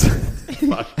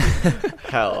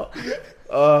 Hell.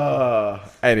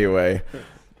 Anyway,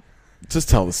 just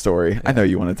tell the story. I know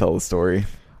you want to tell the story.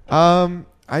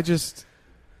 I just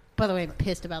By the way, I'm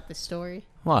pissed about this story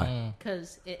Why?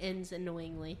 because it ends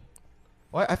annoyingly.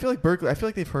 well, I feel like Berkeley. I feel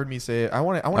like they've heard me say it. I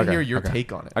want to Okay, hear your okay.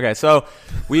 take on it. Okay, so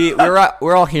we're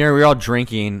all here. We're all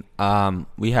drinking.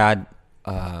 We had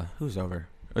who's over?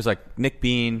 It was like Nick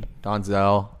Bean,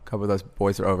 Donzel, a couple of those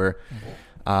boys were over.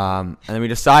 And then we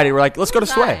decided we're like, let's go to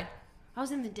Where was Sway. I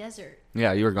was in the desert.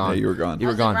 Yeah, you were gone. Yeah, you were gone. You I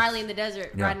were was gone. with Riley in the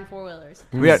desert Yeah. riding 4-wheelers.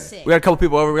 We had Sick. a couple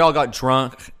people over. We all got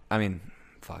drunk. I mean,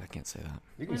 fuck, I can't say that.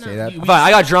 You can Why say not? that. Fine,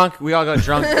 I got drunk. We all got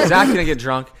drunk. Zach didn't get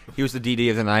drunk. He was the DD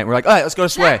of the night. We're like, all right, let's go to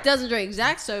Sway. Zach doesn't drink.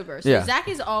 Zach's sober. So Yeah. Zach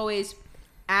is always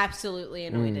absolutely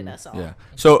annoyed at us all. Yeah.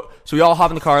 So we all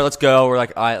hop in the car. Let's go. We're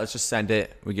like, all right, let's just send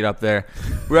it. We get up there.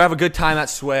 We have a good time at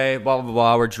Sway. Blah blah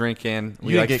blah. We're drinking. You We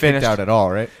didn't like get finished. kicked out at all,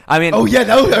 right? I mean, Oh yeah,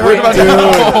 that was. I heard about Dude, that.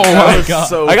 Oh that my was God.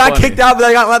 so I got funny. kicked out, but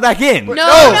I got let back in. No,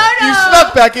 You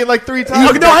snuck back in like 3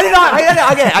 times. No, I did not.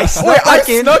 I snuck Wait, I back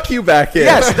in. snuck you back in.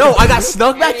 Yes, no, I got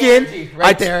snuck back in.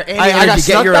 Right there. Any I got energy, get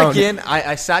snuck your back own. in.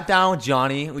 I sat down with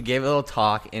Johnny. We gave a little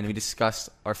talk, and we discussed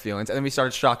our feelings. And then we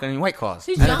started shotgunning White Claws.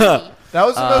 Who's Johnny? That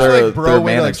was the most Their- like bro their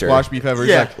way to like manager. squash beef ever.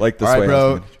 Yeah. He's Like the all right, Sway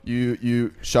bro, husband.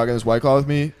 you shotgun this White Claw with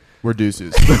me. We're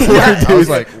deuces. I was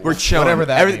like, We're chilling. whatever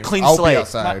that Everything means. clean I'll slate. be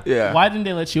outside. Yeah. why didn't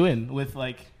they let you in with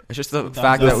like? It's just the Thumbs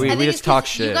fact up. that I we think just it's talk 'cause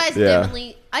shit. You guys Yeah.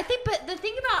 definitely. I think, but the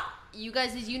thing about you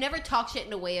guys is you never talk shit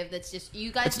in a way of that's just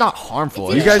you guys. It's not harmful.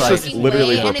 It's It's You guys just just fucking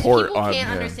literally way, and if report people on- can't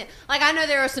yeah. understand. Like I know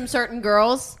there are some certain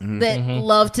girls Mm-hmm. that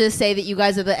love to say that you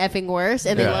guys are the effing worst,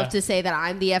 and they Yeah. love to say that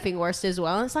I'm the effing worst as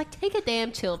well. And it's like take a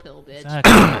damn chill pill, bitch.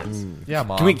 Yeah,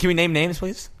 mom. Can we name names,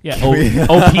 please? Yeah,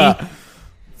 OP.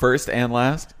 First and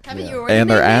last. Haven't you And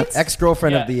their names? ads.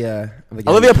 Ex-girlfriend Yeah. of the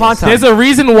Olivia Ponton. There's a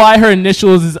reason why her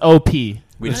initials is OP.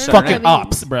 We just I don't know Fucking what that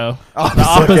ops, bro. Fucking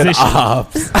opposition.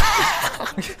 ops.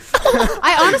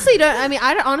 I honestly don't. I mean,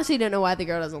 I honestly don't know why the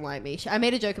girl doesn't like me. I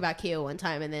made a joke about Keo one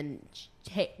time, and then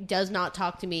she does not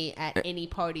talk to me at any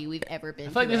party we've ever been. I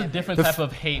feel like to there's a ever. different type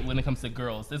of hate when it comes to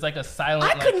girls. There's like a silent.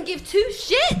 I like, couldn't give two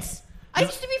shits. I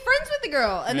used to be friends with the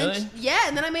girl, and Really? then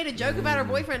and then I made a joke about her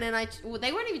boyfriend, and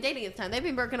they weren't even dating at the time. They've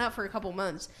been broken up for a couple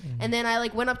months, and then I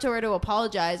like went up to her to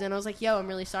apologize, and I was like, "Yo, I'm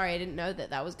really sorry. I didn't know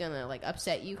that was gonna like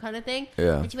upset you, kind of thing."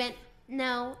 Yeah. And she went,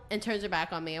 "No," and turns her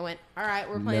back on me. I went, "All right,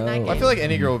 we're playing No. that game." I feel like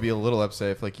any girl would be a little upset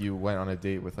if like you went on a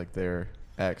date with like their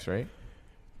ex, right?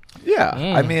 Yeah,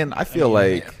 I mean, I feel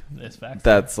like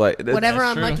that's like whatever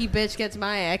that's unlucky bitch gets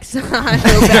my ex. I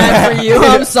feel bad for you.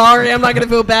 I'm sorry. I'm not gonna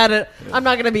feel bad. I'm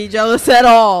not gonna be jealous at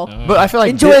all. But I feel like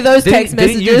enjoy those text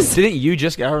messages. Didn't you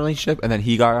just get out of a relationship and then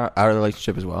he got out of a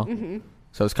relationship as well? Mm-hmm.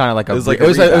 So it's kind of like it was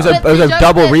a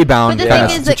double rebound But the kind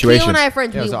thing of is that situation. Keo and I are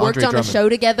friends. Yeah, it We was worked Andre on a Drummond. show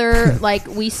together. Like,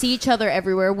 we see each other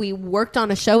everywhere. We worked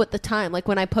on a show at the time. Like,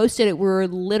 when I posted it, we were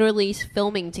literally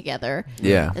filming together.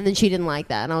 Yeah. And then she didn't like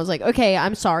that. And I was like, okay,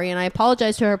 I'm sorry. And I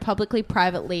apologized to her publicly,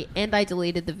 privately, and I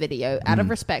deleted the video out of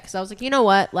respect. Because I was like, you know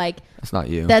what? Like, That's not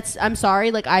you. I'm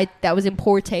sorry. Like, that was in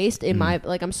poor taste in my,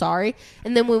 like, I'm sorry.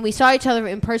 And then when we saw each other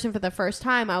in person for the first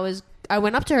time, I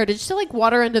went up to her to just like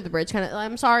water under the bridge, kind of,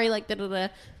 I'm sorry, like, da-da-da.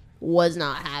 Was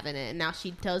not having it, and now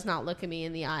she does not look at me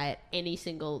in the eye at any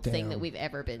single thing that we've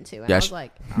ever been to. And Yeah, I was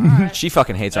like, all right. She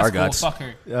fucking hates our That's cool. guts. Fuck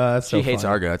her. That's She so hates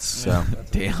fun. our guts. So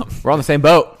damn. we're on the same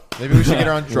boat. Maybe we should get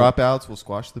her on dropouts. We'll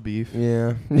squash the beef.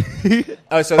 Yeah.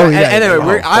 Oh, so Oh, yeah,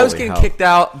 anyway, yeah. I was Holy getting hell. kicked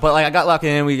out, but like I got locked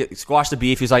in. We squashed the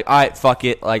beef. He's like, "All right, fuck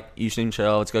it. Like you seem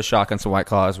chill. Let's go shotgun some White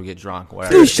Claws. We get drunk,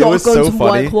 whatever." It was so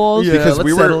funny Yeah, because let's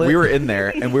we settle it. were in there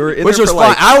and we were in Which there was for fun.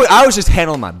 like I was just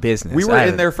handling my business. we were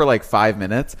in there for like 5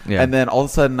 minutes, Yeah. and then all of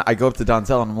a sudden I go up to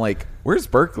Donzel and I'm like, "Where's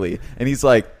Berkeley?" And he's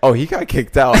like, "Oh, he got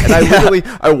kicked out." And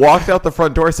I walked out the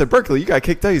front door. I said, "Berkeley, you got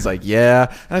kicked out." He's like, "Yeah."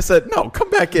 And I said, "No, come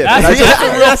back in." And I That's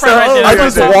a real friend right there. I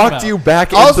That's just what I'm talking walked about. you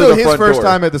back Also, into the his front first door.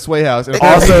 time at the Sway House. And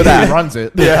Also that. he runs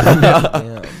it. Yeah.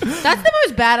 That's the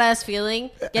most badass feeling.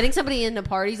 Getting somebody into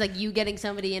parties, like you getting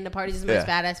somebody into parties, is the most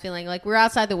badass feeling. Like, we were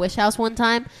outside the Wish House one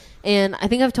time, and I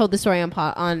think I've told this story on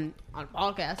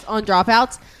podcast on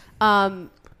Dropouts.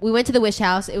 We went to the Wish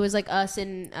House. It was like us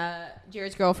and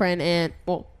Jared's girlfriend and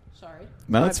sorry.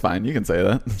 No, that's fine. You can say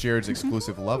that. Jared's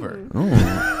exclusive lover.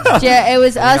 It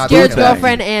was us, not Jared's doing that.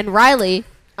 girlfriend, and Riley.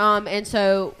 And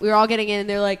so we were all getting in, and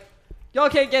they're like, "Y'all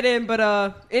can't get in, but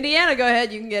Indiana, go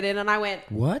ahead, you can get in." And I went,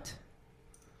 What?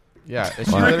 Yeah. and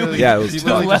she literally, Yeah, it was she tough.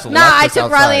 literally just "Nah." left I us took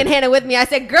outside. Riley and Hannah with me. I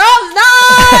said, "Girls'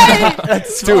 night."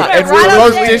 Dude, and Right The up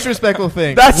most there. disrespectful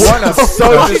thing. that's One of-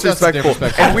 so that's disrespectful.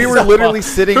 disrespectful. And we were literally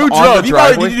sitting Who on drove? the You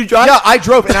probably driveway. did you drive? Yeah, I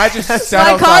drove and I just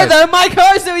sat My car, outside. though. My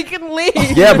car, so we can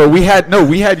leave. Yeah, but we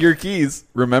had your keys.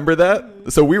 Remember that?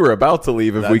 So we were about to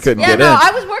leave if we couldn't Yeah, get no, in. I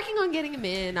was working on getting him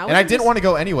in. And I didn't want to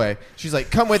go anyway. She's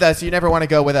like, "Come with us. You never want to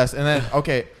go with us." And then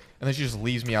okay, and then she just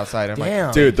leaves me outside. I'm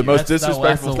Damn. Dude, the most That's the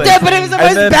disrespectful last thing. Yeah, but it was the And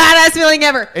most then- badass feeling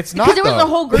ever. It's because not, there was though. a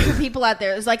whole group of people out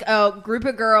there. It was like a group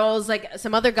of girls, like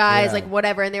some other guys, Yeah. like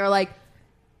whatever, and they were like,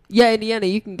 "Yeah, Indiana,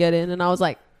 you can get in." And I was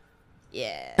like,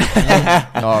 "Yeah."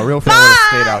 like, "Oh, a real fan would have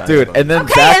stayed out." Dude, and then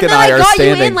Okay, Zach and and then I I are got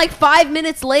standing. you in like 5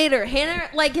 minutes later. Hannah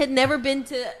like had never been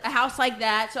to a house like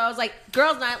that, so I was like,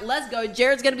 "Girls' night, let's go.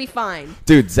 Jared's gonna be fine."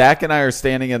 Dude, Zach and I are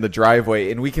standing in the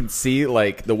driveway, and we can see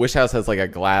like the Wish House has like a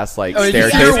glass like Oh, you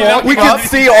staircase. see her walking We can up?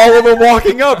 see all of them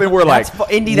walking up, and we're like,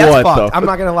 Indy, that's what fucked. the I'm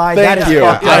not gonna lie. Thank that is you.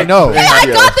 fucked. I know. Hey, I Thank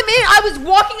you. got them in. I was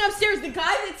walking upstairs. The guy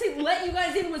that said let you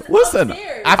guys in was Listen,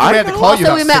 upstairs. After we had to call you Also,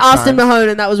 about we met 6 Austin times. Mahone,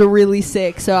 and that was a really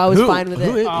sick, so I was fine with it.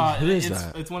 Who is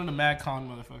that? It's one of the Mad Con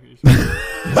motherfuckers.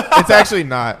 It's actually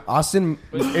not. Austin.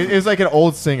 It's like an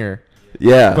old singer.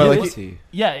 Yeah, But Who like, is he?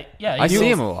 yeah. I he see was-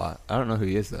 him a lot. I don't know who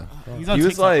he is though. He's on he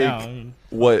was TikTok like now. I mean,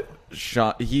 what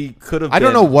Sean. He could have. I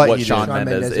don't know what he did. Shawn Shawn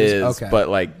Mendes Mendes is, is- okay. but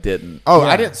like didn't. oh, Yeah.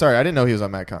 I didn't. Sorry, I didn't know he was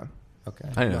on MadCon. Okay.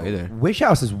 I didn't know either. Wish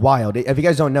House is wild. If you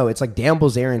guys don't know, it's like Dan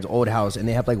Bilzerian's old house, and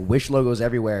they have like Wish logos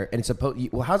everywhere. And it's supposed.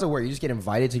 Well, how's it work? You just get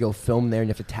invited to go film there, and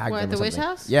you have to tag What, them. the or Wish something.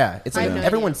 House? Yeah, it's I like have no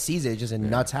everyone idea. sees it. It's just a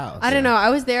nuts house. I don't know. I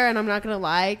was there, and I'm not gonna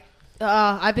lie.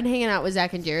 I've been hanging out with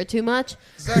Zach and Jared too much.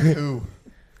 Zach who?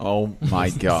 Oh my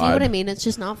See what I god. mean? It's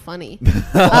just not funny.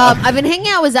 I've been hanging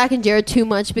out with Zach and Jared too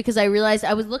much because I realized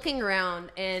I was looking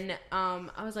around and I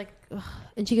was like, ugh.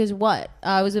 And she goes, "What?"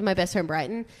 I was with my best friend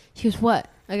Brighton. She goes, "What?"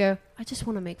 I go, "I just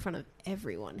want to make fun of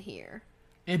everyone here."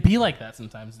 it'd be like that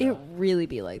sometimes. It Though. really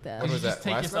be like that. When You was just that?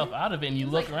 take Last yourself out of it and you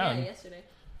look around. Yeah, yesterday.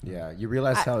 Yeah, you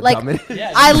realize how like, dumb it is.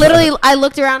 Yeah, I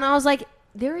looked around and I was like,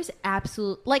 there is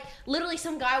literally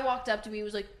some guy walked up to me and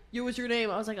was like, "Yo, what's your name?"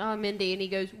 I was like, "Oh, I'm Mindy." And he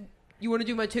goes, "You want to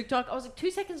do my TikTok?" I was like,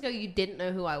 2 seconds ago you didn't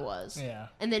know who I was. Yeah.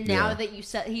 And then now that you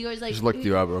said, he goes like, Just looked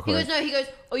you up real He goes, quick. "No," he goes,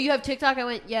 "Oh, you have TikTok?" I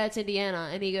went, "Yeah, it's Indiana."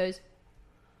 And he goes,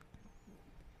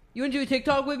 "You want to do a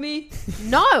TikTok with me?"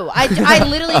 No, I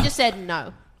literally just said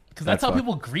no. Because that's how fine.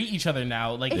 people greet each other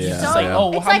now. Like, It's it's so- just like, oh,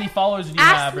 well, it's how like, many followers do you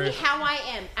Ask have? me Or, how I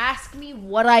am. Ask me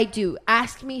what I do.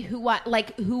 Ask me who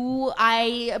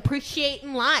I appreciate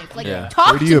in life. Like, Yeah.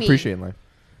 talk Who do to you me. appreciate in life?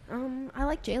 I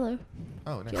like J-Lo.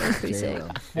 Oh, nice. J-Lo's pretty sick.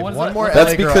 what is one that? more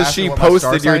That's LA girl because asked me she what my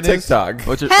star posted your sign is. TikTok.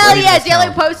 What's your, Hell What do you yeah, just J-Lo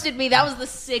tell? posted me. That was the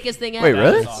sickest thing ever. Wait,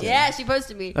 really? Yeah, she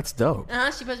posted me. That's dope.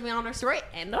 She posted me on her story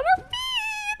and on her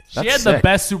feed. She had the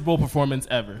best Super Bowl performance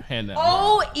ever, hand down.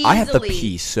 Oh, easily. I have to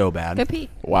pee so bad. Go pee.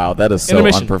 Wow, that is so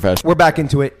Intermission. unprofessional. We're back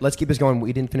into it. Let's keep this going.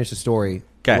 We didn't finish the story.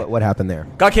 'Kay. What happened there?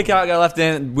 Got kicked out, got left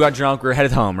in. We got drunk. We were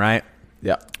headed home, right?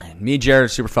 Yeah. And me and Jared are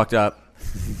super fucked up.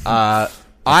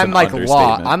 I'm an like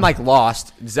understatement. I'm like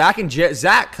lost. Zach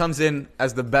comes in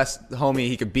as the best homie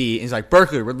he could be. He's like,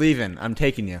 Berkeley, we're leaving. I'm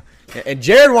taking you. And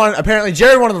Jared wanted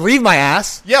to leave my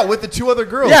ass. Yeah, with the two other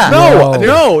girls. Yeah. No.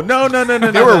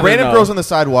 They were random girls on the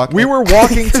sidewalk. We were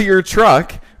walking to your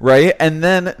truck, right? And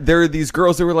then there were these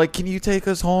girls that were like, "Can you take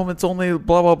us home? It's only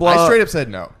blah blah blah." I straight up said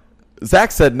no.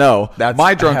 Zach said no. That's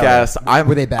my drunk hella- ass.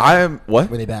 Were they bad? I'm what?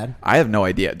 Were they bad? I have no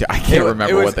idea. I can't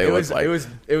remember what they looked like.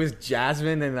 It was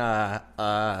Jasmine and I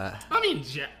mean,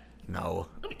 no.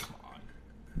 I mean, come on.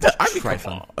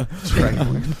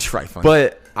 Trifling.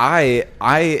 But I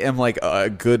am like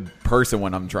a good person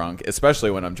when I'm drunk,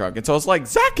 especially when I'm drunk. And so I was like,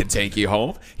 Zach can take you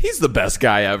home. He's the best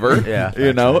guy ever. Yeah,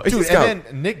 you know. Dude, He's and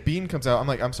then Nick Bean comes out. I'm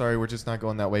like, I'm sorry, we're just not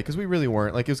going that way because we really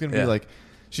weren't. Like, it was gonna be Yeah. like,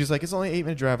 she's like, it's only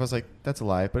 8-minute drive. I was like, that's a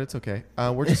lie, but it's okay.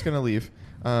 We're just gonna leave.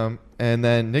 And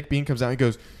then Nick Bean comes out and he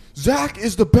goes, Zach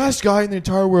is the best guy in the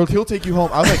entire world. He'll take you home.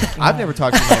 I was like, I've never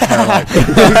talked to you my entire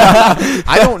life.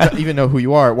 I don't even know who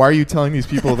you are. Why are you telling these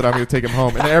people that I'm going to take him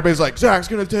home? And then everybody's like, Zach's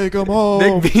going to take him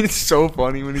home. Nick Bean's so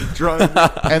funny when he's drunk.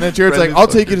 And then Jared's like, I'll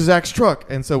take you to Zach's truck.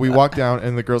 And so we walk down,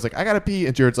 and the girl's like, I got to pee.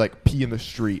 And Jared's like, pee in the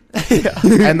street.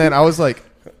 And then I was like,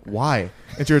 why?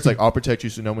 And Jared's like, I'll protect you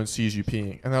so no one sees you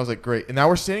peeing. And I was like, great. And now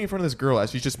we're standing in front of this girl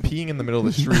as she's just peeing in the middle of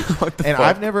the street. And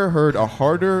I've never heard a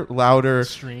harder, louder,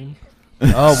 Stream.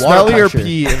 Oh, smellier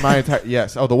pee in my entire.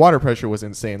 Yes. Oh, the water pressure was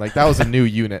insane. Like, that was a new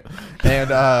unit.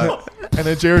 And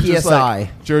then Jared's just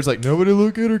PSI. like, nobody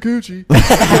look at her coochie.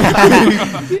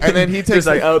 And then he takes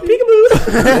like, oh,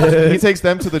 peekaboo. he takes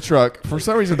them to the truck. For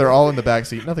some reason, they're all in the back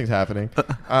seat. Nothing's happening.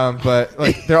 But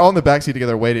like, they're all in the back seat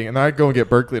together waiting. And then I go and get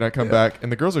Berkeley, and I come back,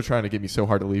 and the girls are trying to get me so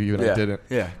hard to leave you, and I didn't.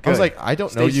 Yeah, I was good. like, I don't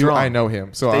Stay know you. strong. I know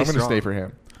him, so Stay I'm going to strong. stay for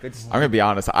him. I'm gonna be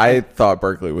honest. I thought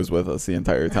Berkeley was with us the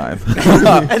entire time.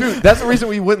 Dude, that's the reason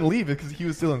we wouldn't leave, because he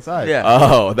was still inside. Yeah.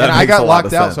 Oh, that And I makes got a lot locked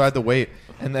of out, sense. so I had to wait.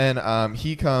 And then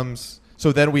he comes.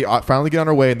 So then we finally get on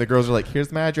our way, and the girls are like,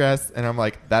 "Here's my address," and I'm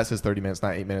like, "That says 30 minutes,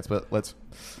 not 8 minutes, but let's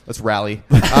rally."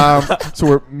 So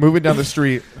we're moving down the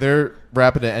street. They're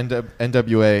rapping to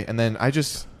NWA, and then I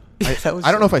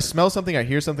don't know if I smell something, I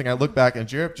hear something, I look back, and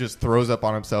Jared just throws up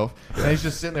on himself, and he's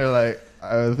just sitting there like,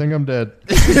 I think I'm dead.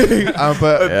 But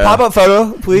Yeah. Pop up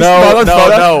photo, please. No, Pop up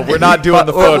photo. no, we're not doing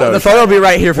the photos. The photo will be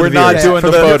right here for We're the not viewers. doing For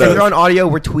the photos. If you're on audio,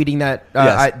 we're tweeting that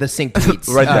Yes. the sync tweets.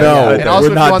 Right there. No. and Okay, also,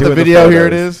 we're if not you want the doing the video, here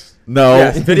it photos. is. No,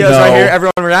 Yes, videos no. right here.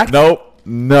 Everyone react. Nope.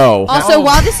 No. Also, Oh.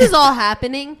 while this is all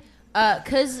happening,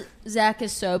 because Zach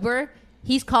is sober,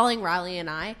 he's calling Riley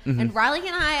and I. And Riley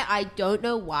and I don't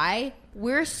know why,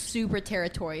 we're super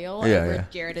territorial Yeah, over yeah.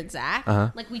 Jared and Zach.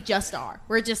 Like, we just are.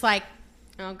 We're just like,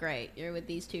 oh, great, you're with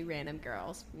these two random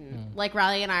girls. Like,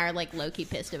 Riley and I are, like, low-key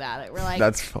pissed about it. We're like,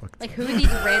 That's fucked. like, who are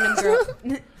these random girls?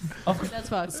 That's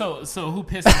fucked. So who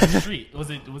pissed in the street? Was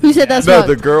it? Who said that's No, fucked?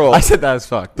 the girl. I said that as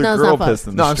fuck. The No, it's girl not fucked. pissed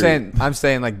in the No, street. I'm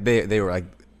saying like they were like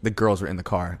the girls were in the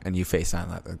car and you FaceTime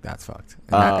like that's fucked.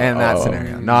 In that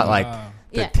scenario, not like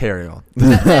Yeah. territorial.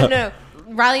 No.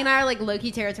 Riley and I are like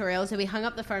low-key territorial, so we hung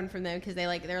up the phone from them because they're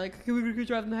like, can we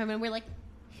drive them home? And we're like,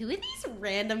 who are these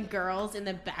random girls in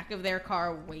the back of their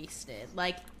car wasted?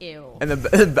 Like, ew. And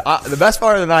the best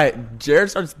part of the night,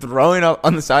 Jared starts throwing up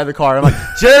on the side of the car. I'm like,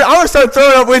 Jared, I'm gonna start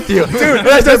throwing up with you, dude. And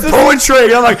I start pulling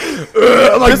Trey. I'm like,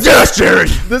 yes, Jared.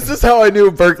 This is how I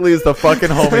knew Berkeley is the fucking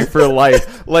homie for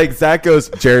life. Like, Zach goes,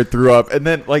 Jared threw up. And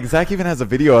then, like, Zach even has a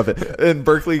video of it. And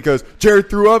Berkeley goes, Jared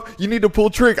threw up. You need to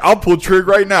pull Trig. I'll pull Trig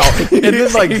right now. And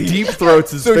then, like, deep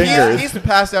throats his So fingers. he's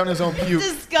passed out in his own puke.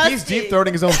 Disgusting. He's deep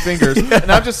throating his own fingers.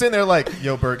 And I'm just sitting there like,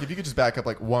 yo, Burke, if you could just back up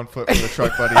like 1 foot from the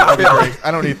truck, buddy, that'd be great.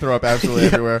 I don't need to throw up absolutely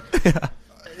everywhere.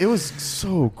 It was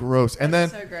so gross. And then,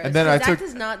 So gross. and then I Zach took.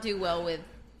 does not do well with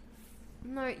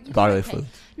Bodily okay. fluids.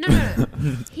 No.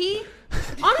 He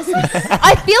honestly,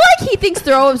 I feel like he thinks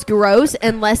throw up's gross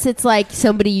unless it's like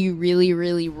somebody you really,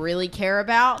 really, really care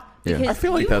about. Yeah. Because I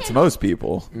feel like you that's handle- most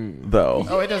people, though.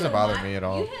 Oh, it doesn't handle bother my- me at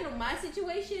all. You handle my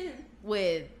situation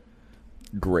with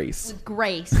Grace.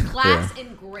 grace, class,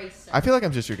 and grace. sir. I feel like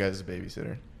I'm just your guys'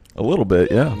 babysitter. A little bit,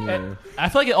 yeah. And I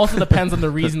feel like it also depends on the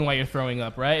reason why you're throwing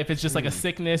up, right? If it's just like a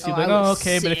sickness, you're Oh, like, I oh, was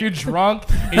okay. But if sick. you're drunk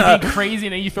and you're being crazy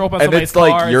and then you throw up on And somebody's it's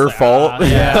like car, your fault.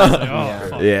 Yeah. It's like, oh,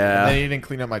 fuck. And Yeah. then he didn't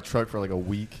clean up my truck for like a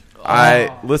week.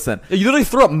 Listen, You literally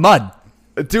threw up mud.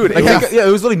 dude, Like, yeah,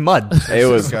 it was literally mud. it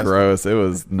was disgusting. gross. It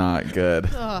was not good.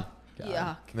 Ugh,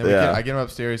 yeah. And then Yeah. I get him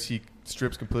upstairs. He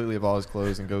strips completely of all his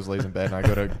clothes and goes lays in bed. And I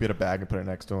go to get a bag and put it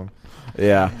next to him.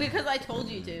 Yeah. Because I told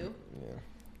you to.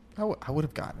 I would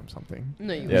have gotten him something.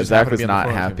 No, you Yeah, wouldn't. Zach happened to was be on the not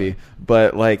phone with happy. him.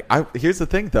 But like, here's the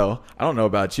thing though. I don't know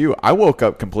about you. I woke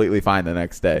up completely fine the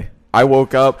next day. I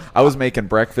woke up. I was making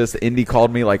breakfast. Indy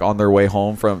called me like on their way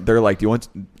home from. They're like, "Do you want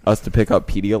us to pick up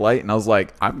Pedialyte?" And I was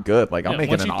like, "I'm good. Like I'm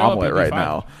making once an you throw up, omelet you'll be right fine.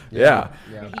 now." Yeah.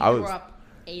 Yeah, He I threw was. up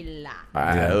a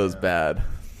lot. It was bad.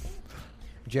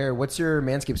 Jared, what's your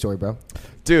Manscaped story, bro?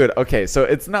 Dude, okay, so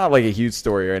it's not like a huge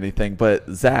story or anything, but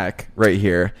Zach right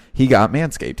here, he got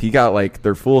Manscaped. He got like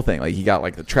their full thing. Like he got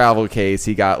like the travel case,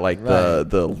 he got like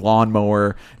the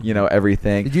lawnmower,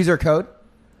 everything. Did you use our code?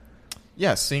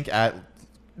 Yeah, sync at.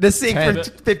 The sync 10. for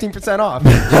 15% off.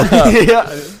 Yeah,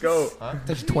 let's go.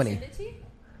 That's 20.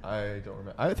 I don't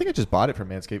remember. I think I just bought it from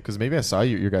Manscaped because maybe I saw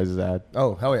your guys' ad.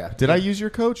 Oh, hell yeah. Did I use your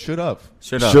code? Should have.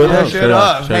 Should have. Should have. Should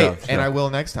have. Hey, and I will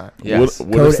next time. Yes.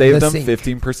 Would have Code saved the them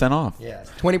sync. 15% off. Yeah.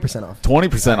 20% off.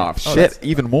 20% off. Oh, Shit, that's-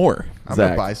 even more. I'm Zach.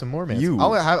 gonna buy some more, man. You-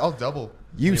 I'll double.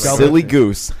 You Anyway, silly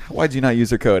goose. Why'd you not use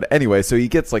their code? Anyway, so he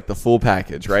gets like the full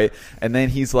package, right? And then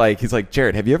he's like,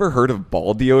 Jared, have you ever heard of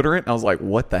ball deodorant? And I was like,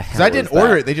 what the hell? Because I didn't is that?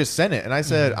 order it, they just sent it, and I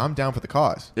said I'm down for the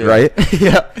cause. Right?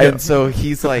 Yeah. And so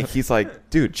he's like,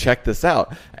 dude, check this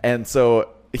out. And so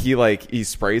he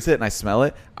sprays it and I smell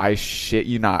it. I shit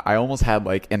you not. I almost had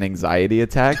like an anxiety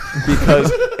attack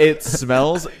because it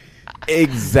smells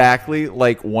exactly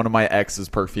like one of my ex's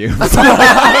perfumes.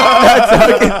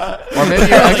 Or maybe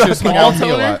your ex just hung out with me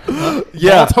a lot.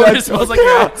 Yeah. Toner smells like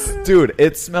your ass. Dude,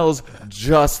 it smells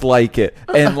just like it.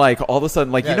 And like all of a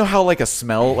sudden, like you know how like a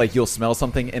smell, like you'll smell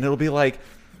something and it'll be like,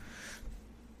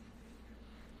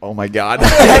 oh my god,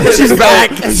 she's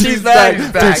back. She's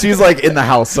back. Dude, she's like in the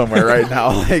house somewhere right now.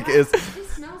 Like it's It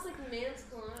smells like man's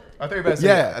cologne. I thought you were about to say,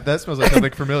 Yeah. that smells like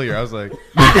something familiar. I was like,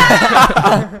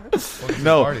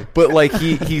 no, party. but like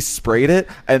he sprayed it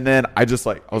and then I was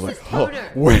like, is oh, toner.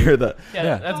 where the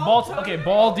Yeah, that's ball. Okay,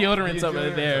 ball deodorant's up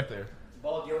right there.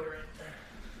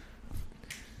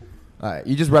 All right.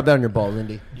 You just rub that on your balls,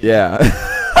 Indy.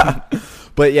 yeah.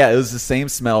 But yeah, it was the same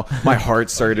smell. My heart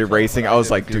started racing. I was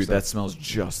like, dude, that smells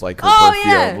just like her perfume.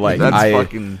 yeah. Like That's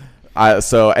fucking.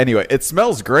 so anyway, it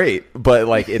smells great, but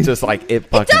like it just like it It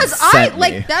fucking does. sent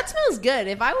me. That smells good.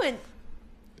 If I went,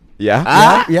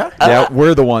 Yeah. Yeah. Yeah,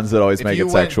 we're the ones that always If make you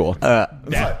it went- sexual.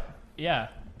 Yeah.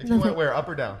 If you went where, up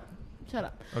or down? shut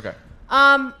up. Okay.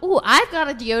 Ooh, I've got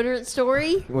a deodorant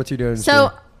story. What's you doing?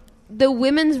 So, the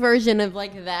women's version of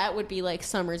like that would be like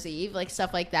Summer's Eve, like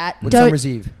stuff like that. What's Summer's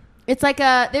Eve? It's like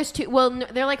there's two. Well,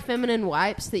 they're like feminine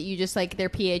wipes that you just like they're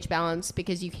pH balanced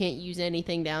because you can't use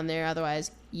anything down there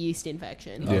otherwise yeast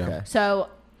infection. Yeah. Okay. So,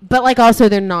 but like also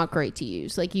they're not great to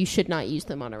use. Like you should not use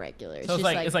them on a regular. So it's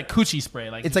just like coochie spray.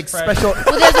 Like It's like fresh special.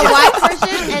 Well, there's a white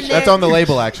version and That's on the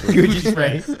label, actually. coochie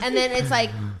spray. and then it's like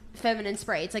feminine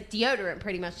spray. It's like deodorant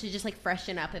pretty much to just like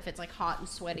freshen up if it's like hot and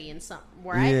sweaty and something,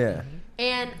 right? Yeah.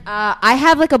 And I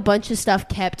have like a bunch of stuff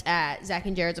kept at Zach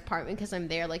and Jared's apartment because I'm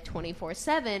there like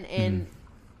 24/7. And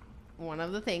one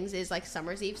of the things is like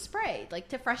Summer's Eve spray, like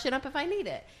to freshen up if I need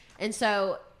it. And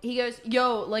so he goes,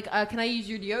 "Yo, like, can I use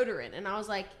your deodorant?" And I was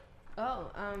like,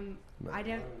 "Oh, I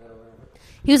don't."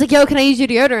 He was like, "Yo, can I use your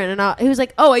deodorant?" And he was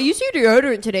like, "Oh, I used your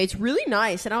deodorant today. It's really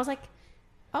nice." And I was like,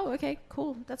 "Oh, okay,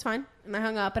 cool, that's fine." And I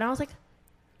hung up, and I was like,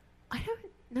 "I don't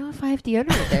know if I have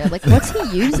deodorant there. Like, what's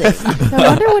he using? I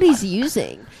wonder what he's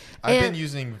using." I've been And-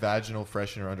 using vaginal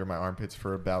freshener under my armpits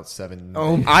for about 7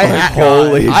 Oh, days.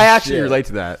 Holy I actually shit. relate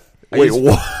to that. Wait,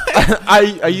 what?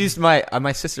 I used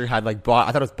my sister had like I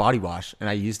thought it was body wash and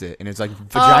I used it and it's like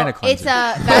vagina cleanser.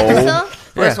 It's Vagisil.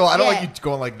 First of all, I don't Yeah. like you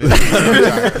going like this.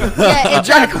 Yeah,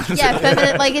 it's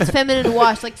feminine. Like it's feminine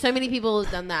wash. Like so many people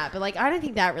have done that, but like I don't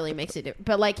think that really makes it.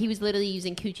 But like he was literally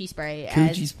using coochie spray,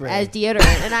 as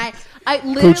deodorant, and I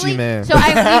literally. Coochie man. So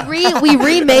we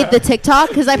remade the TikTok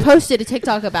because I posted a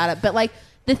TikTok about it, but like.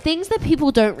 The things that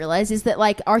people don't realize is that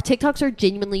like our TikToks are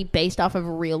genuinely based off of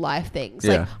real life things.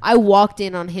 Yeah. Like I walked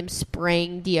in on him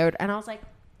spraying deodorant, and I was like,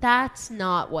 "That's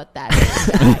not what that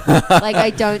is." guys." Like I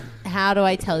don't. How do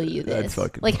I tell you this? That's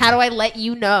fucking Like how do I let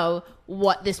you know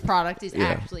what this product is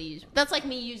actually used? That's like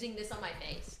me using this on my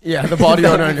face. Yeah, the ball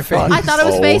deodorant on your face. I thought it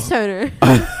was face toner.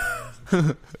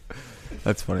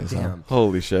 That's funny as hell. Damn.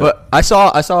 Holy shit. But I saw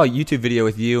a YouTube video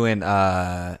with you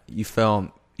and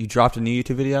you dropped a new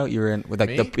YouTube video. You were in with like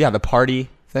Me? the party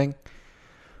thing.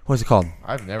 What is it called?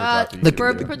 I've never dropped a The YouTube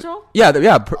Bird video. Patrol. Yeah,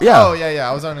 yeah. Oh, yeah.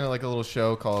 I was on like a little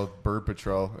show called Bird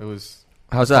Patrol. It was...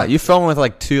 How's that? You filming with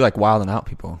like two like Wild and Out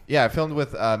people. Yeah, I filmed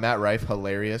with Matt Rife,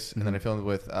 hilarious. And then I filmed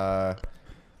with...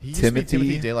 he used to be Timothy?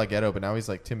 Timothy De La Ghetto, but now he's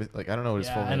like Timothy... Like, I don't know what his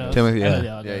full I name know. is. Timothy, I know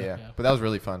yeah. the Yeah. other, But that was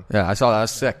really fun. Yeah, I saw that. That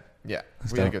was sick. Yeah.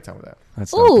 That's We had a dope. good time with that.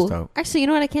 That's dope. That's Ooh, dope. actually, you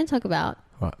know what I can talk about?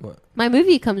 What? My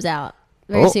movie comes out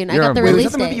very soon. I got the Wait, was release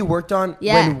that the movie date. you worked on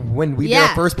Yeah. when we did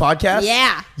our first podcast?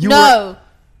 Yeah. You no.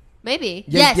 Maybe.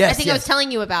 Yeah, Yes, I think I was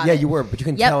telling you about it. Yeah, you were, but you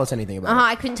couldn't tell us anything about it.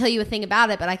 I couldn't tell you a thing about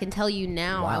it, but I can tell you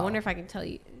now. Wow. I wonder if I can tell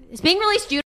you. It's being released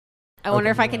June. I wonder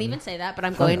if I can even say that, but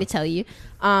I'm going to tell you.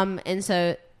 And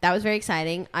so that was very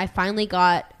exciting. I finally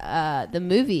got the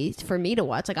movie for me to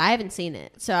watch. Like, I haven't seen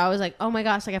it. So I was like, oh my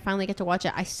gosh, like I finally get to watch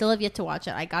it. I still have yet to watch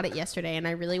it. I got it yesterday, and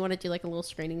I really want to do like a little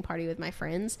screening party with my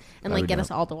friends and like get us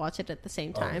all to watch it at the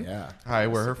same time. Yeah. Hi,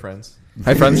 we're her friends.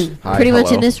 Hi, friends. Hi, Pretty much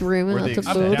hello. in this room. We're the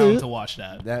I'm down to watch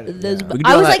that.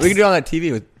 I was like, we could do it on that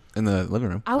TV in the living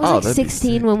room. I was like that'd be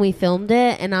 16 when we filmed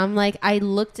it, and I'm like, I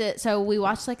looked at, so we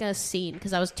watched like a scene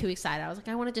because I was too excited. I was like,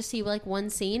 I want to just see like one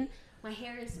scene. My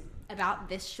hair is about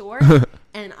this short,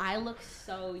 and I look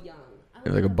so young.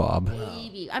 You're like a bob.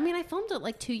 Baby. I mean, I filmed it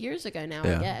like 2 years ago now,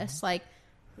 Yeah. I guess. Like,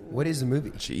 What is the movie?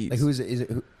 Jeez. Like, who's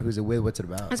it with? What's it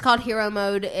about? it's called Hero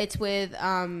Mode. It's with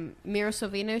Mira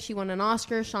Sorvino. She won an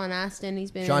Oscar. Sean Astin.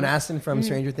 He's been Sean Astin from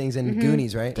Stranger Things and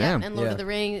Goonies, right? Yeah, Damn. and Lord Yeah. of the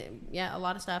Ring. Yeah, a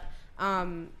lot of stuff.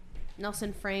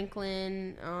 Nelson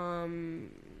Franklin.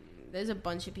 There's a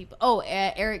bunch of people. Oh,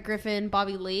 Eric Griffin,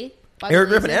 Bobby Lee. Eric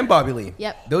Griffin and Bobby Lee.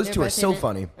 Yep. Those they're two are both so in it.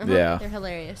 funny. Yeah. They're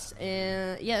hilarious.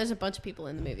 Yeah, there's a bunch of people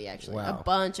in the movie, actually. Wow. A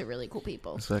bunch of really cool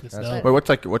people. Stuff. Wait,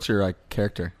 what's your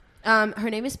character? Her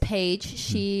name is Paige.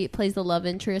 She plays the love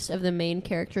interest of the main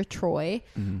character, Troy.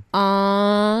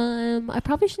 I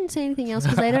probably shouldn't say anything else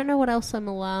because I don't know what else I'm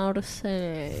allowed to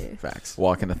say. Facts.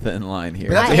 Walking a thin line here.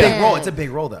 But that's a I big am. role. It's a big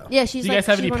role, though. Yeah, she's Do you like, guys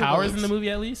have she's any one of powers in leads. the movie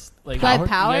at least? Like, Do I have you guys-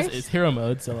 powers? it's hero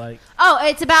mode, so like. Oh,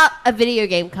 it's about a video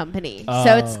game company.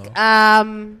 So it's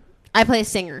I play a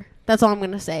singer. That's all I'm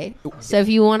gonna say. So if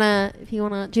you wanna,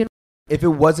 June. If it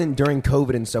wasn't during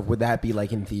COVID and stuff, would that be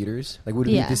like in theaters? Like, would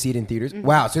we Yeah. get to see it in theaters?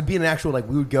 Wow. So it'd be an actual, like,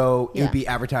 we would go, it Yeah. would be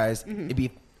advertised. It'd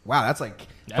be, wow, that's like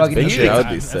That's fucking big huge. shit. That would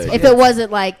be That's sick. fine. If it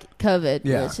wasn't like COVID,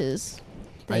 Yeah. which is,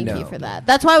 I thank you know. for that.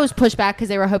 That's why I was pushed back because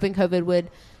they were hoping COVID would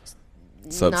not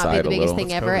be Subside the a biggest little. thing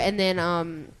It's ever, COVID. and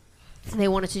then they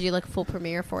wanted to do like a full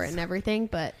premiere for it and everything,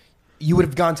 but You would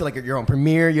have gone to, like, your own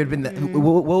premiere. You'd have been,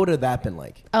 what would have that been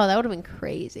like? oh, that would have been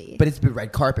crazy. But it's the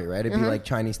red carpet, right? It'd be like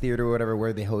Chinese theater or whatever,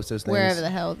 where they host those things. Wherever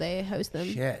the hell they host them.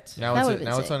 Shit. Now That it's would've been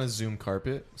it's sick. on a Zoom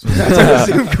carpet. So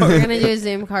We're gonna do a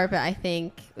Zoom carpet, I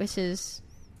think, which is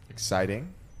exciting.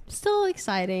 still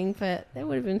exciting, but it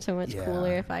would have been so much Yeah.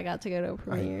 cooler if I got to go to a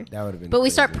premiere. That would have been. But we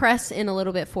start crazy. press in a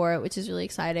little bit for it, which is really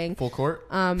exciting. Full court.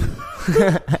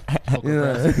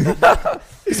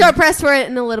 We start press for it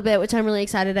in a little bit, which I'm really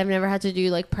excited. I've never had to do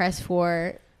like press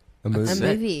for A movie. a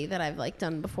movie that I've like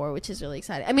done before, which is really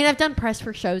exciting. I mean, I've done press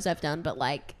for shows I've done, but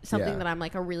like something Yeah. that I'm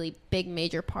like a really big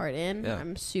major part in. Yeah.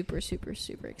 I'm super, super,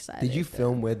 super excited. Did you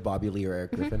film with Bobby Lee or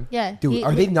Eric Griffin? Yeah. Dude,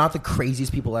 are they not the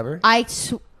craziest people ever?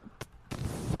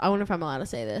 I wonder if I'm allowed to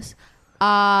say this.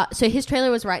 So his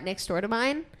trailer was right next door to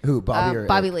mine. Who, Bobby or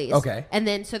Bobby Eric? Lee's. Okay. And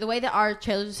then, so the way that our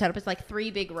trailers are set up is like 3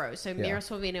 big rows. So Yeah. Mira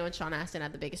Sorvino and Sean Astin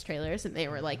had the biggest trailers, and they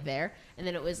were like there. And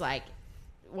then it was like,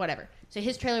 whatever. So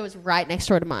his trailer was right next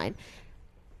door to mine.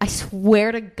 I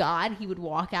swear to God, he would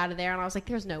walk out of there, and I was like,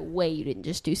 "There's no way you didn't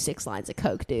just do 6 lines of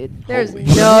coke, dude. There's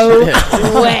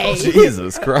no way."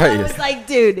 Jesus I Christ. was like,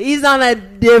 dude, he's on a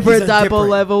different He's a type of different-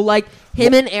 level. Like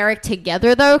him and Eric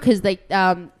together, though, because they.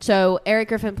 So Eric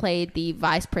Griffin played the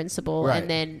vice principal, Right. and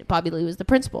then Bobby Lee was the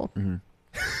principal.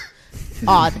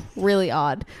 Odd, really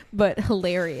odd, but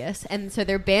hilarious. And so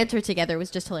their banter together was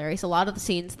just hilarious. A lot of the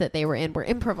scenes that they were in were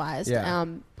improvised. Yeah.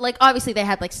 Like obviously they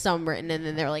had like some written, and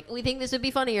then they're like, "We think this would be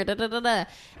funny," or da da da da.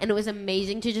 And it was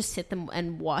amazing to just sit them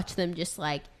and watch them just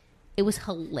like. It was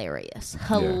hilarious.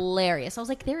 Hilarious. I was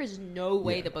like, there is no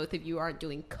way the both of you aren't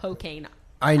doing cocaine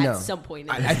I know. at some point in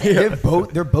I this.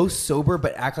 think they're both sober,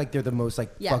 but act like they're the most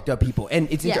like Yeah. fucked up people. And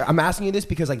it's Yeah. I'm asking you this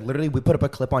because like literally we put up a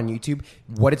clip on YouTube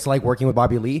what it's like working with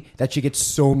Bobby Lee. That shit gets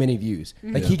so many views.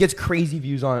 Like he gets crazy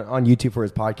views on YouTube for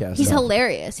his podcast. He's So,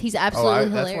 hilarious. He's absolutely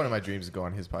hilarious. That's one of my dreams to go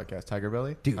on his podcast, Tiger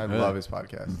Belly. Dude. I love his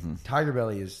podcast. Tiger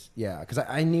Belly is because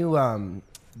I knew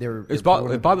they were. Is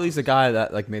Bobby Lee's the guy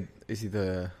that like made? Is he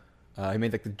the? He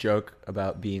made like the joke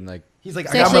about being like. He's like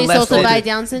Sexually assaulted by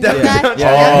Down syndrome guy?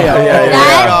 Yeah,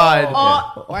 That- God.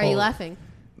 Oh, why are you laughing?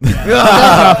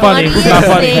 Not funny. It's not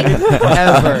funny.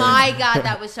 Ever. My God,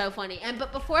 that was so funny.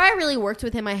 But before I really worked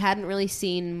with him, I hadn't really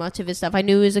seen much of his stuff. I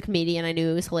knew he was a comedian. I knew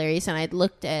he was hilarious, and I'd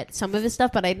looked at some of his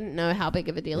stuff, but I didn't know how big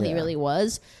of a deal he Yeah. really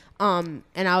was. And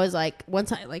I was like,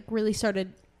 once I like really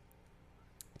started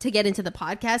to get into the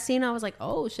podcast scene, I was like,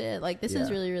 oh shit, like this is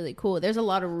Yeah. really, really cool. There's a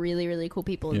lot of really, really cool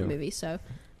people in the movie. So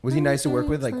Was he nice to work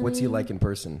with? Like, what's he like in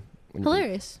person? When you-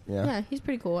 hilarious. Yeah. Yeah, he's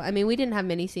pretty cool. I mean, we didn't have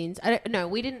many scenes.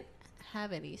 We didn't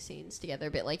have any scenes together,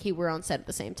 but like we're on set at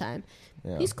the same time.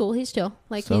 Yeah. He's cool. He's chill.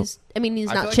 Like So- he's I not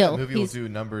feel like chill. That movie He's will do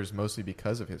numbers mostly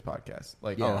because of his podcast.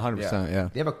 Like, Yeah. 100%. Yeah.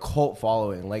 They have a cult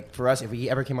following. Like for us, if he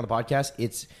ever came on the podcast,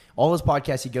 it's all his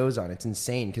podcasts he goes on. It's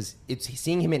insane because it's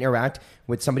seeing him interact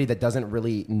with somebody that doesn't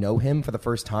really know him for the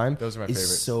first time. Those are my is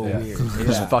favorites. so Yeah. weird. It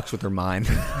just fucks with their mind.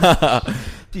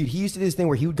 Dude, he used to do this thing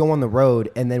where he would go on the road,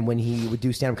 and then when he would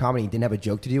do stand-up comedy, he didn't have a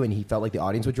joke to do, and he felt like the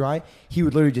audience would dry. He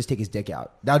would literally just take his dick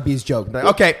out. That would be his joke. Like,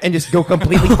 okay, and just go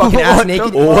completely fucking ass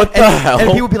naked. what the hell? And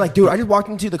people would be like, dude, I just walked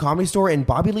into the Comedy Store, and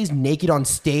Bobby Lee's naked on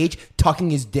stage, tucking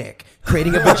his dick,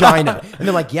 creating a vagina. And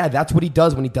they're like, yeah, that's what he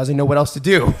does when he doesn't know what else to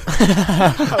do.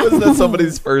 How is that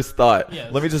somebody's first thought?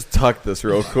 Yes. Let me just tuck this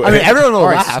real quick. I mean, everyone will All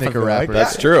right, laugh. snicker I feel like. rapper.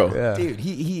 That's true. Yeah. Dude,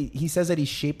 he says that he's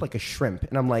shaped like a shrimp,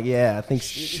 and I'm like, yeah, I think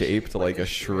Shaped like a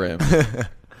shrimp.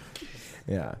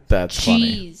 yeah, That's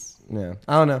funny. Jeez. yeah.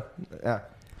 I don't know. Yeah.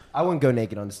 I wouldn't go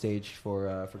naked on the stage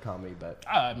for comedy, but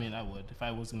I mean, I would if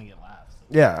I was gonna get laughs.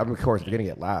 yeah, I mean, of course, you're gonna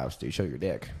get laughs, dude. Show your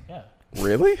dick Yeah,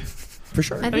 Really? for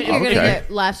sure. I think Okay. you're gonna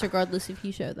get laughs regardless if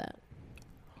you show that.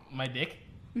 my dick.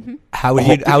 How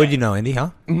would you know, Andy?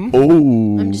 Huh?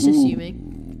 Oh. I'm just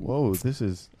assuming. Whoa, this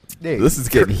is. Dude, This is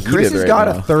getting heated Chris has right got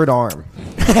now. a third arm,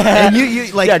 and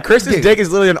you like Yeah, Chris's dude, dick is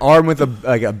literally an arm with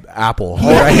a apple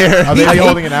right here. Are they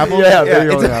holding an apple? Yeah, Yeah,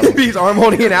 baby holding an it's apple. his arm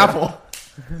holding an apple.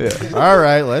 All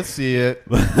right, let's see it.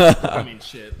 I mean,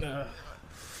 shit.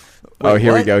 Oh,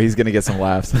 here we what? go. He's gonna get some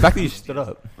laughs. The fact that you stood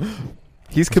up.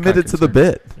 He's committed to the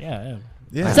bit. Yeah, I am.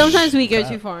 Yeah. Sometimes we go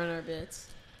too far in our bits.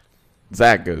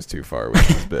 Zach goes too far with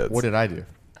his bits. What did I do?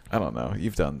 I don't know.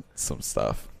 You've done some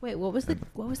stuff, Wait, what was that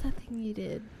thing you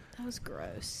did? That was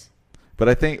gross. but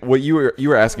I think what you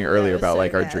were asking That earlier was about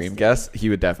like our dream sarcastic. guest, he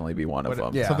would definitely be one of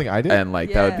them. Yeah. Something I did? And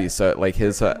like that would be Yeah. so like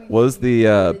his what was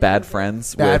the Bad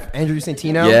Friends Bad with Andrew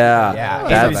Santino. yeah, Yeah,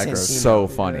 that's Andrew Santino. so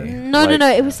funny. No,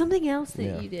 Like, it was something else that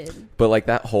Yeah. you did. But like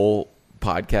that whole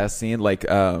podcast scene, like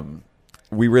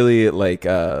we really like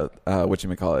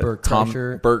whatchamacallit? Bert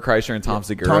Kreischer. Bert Kreischer and Tom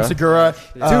Segura. Tom Segura,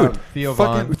 Dude, Theo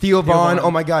fucking Von. Theo Vaughn. Vaughn.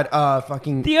 Oh my God,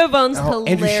 fucking Theo Von's Andrew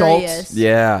hilarious. Schultz.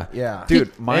 Yeah. Yeah.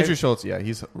 Dude, my Andrew Schultz, yeah,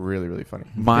 he's really, really funny.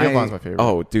 my Theo Von's my favorite.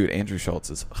 Oh, dude, Andrew Schultz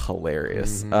is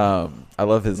hilarious. I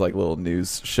love his like little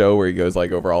news show where he goes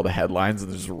like over all the headlines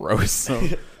and just roasts them.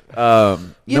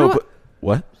 You know but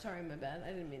what? Sorry, my bad. I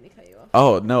didn't mean to cut you off.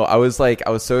 Oh no, I was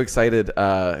so excited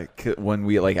when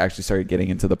we like actually started getting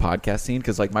into the podcast scene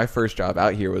because like my first job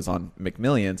out here was on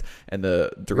McMillions and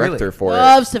the director Really? for it.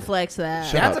 Loves to flex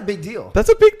that. That's a big deal. That's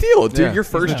a big deal, dude. Yeah. Your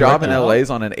first He's job in directing LA it. is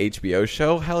on an HBO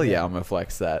show. Hell yeah, I'm gonna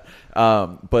flex that.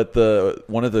 But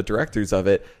one of the directors of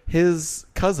it, his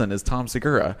cousin is Tom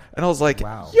Segura, and I was like,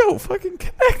 Wow. "Yo, fucking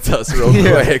connect us real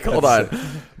quick." Hold on.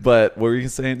 But what were you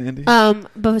saying, Andy?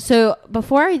 But so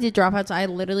before I did Dropouts, I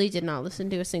literally did not listen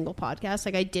to a single podcast.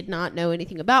 Like I did not know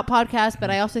anything about podcasts, but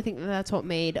I also think that that's what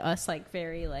made us like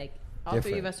very like all three of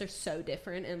Different. us are so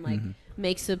different and like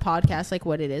makes the podcast like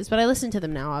what it is. But I listen to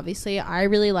them now. Obviously, I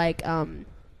really like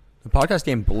The podcast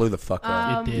game blew the fuck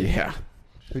up. It did. yeah.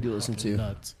 Who do you listen to?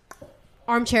 Nuts.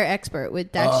 Armchair Expert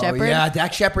with Dax Oh Shepard. yeah,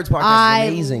 Dax Shepard's podcast I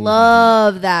is amazing.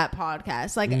 love that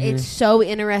podcast. Like it's so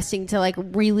interesting to like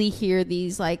really hear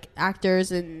these like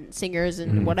actors and singers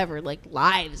and whatever like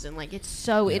lives and like it's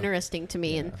so interesting to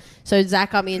me. And so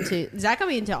Zach got me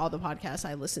into all the podcasts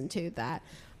I listened to. That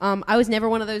I was never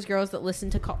one of those girls that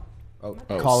listened to Oh,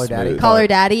 Call Her Daddy. smooth. Call Her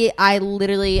Daddy. I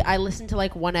listened to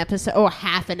like one episode or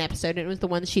half an episode, and it was the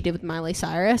one she did with Miley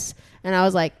Cyrus, and I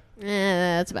was like,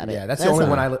 that's about it. Yeah, that's the only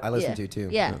not- one I listen to too.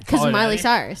 Yeah, because Call Her Miley Daddy?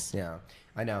 Cyrus. Yeah,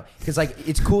 I know. Because like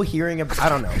it's cool hearing. I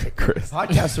don't know. Chris.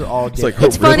 Podcasts are all like, different.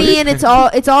 It's Oh, really? funny and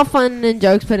it's all fun and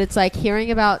jokes, but it's like hearing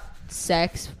about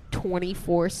sex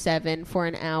 24/7 for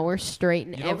an hour straight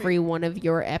in You know every one of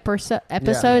your episodes.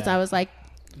 Yeah. I was like,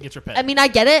 Get your pet. I mean, I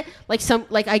get it.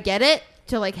 I get it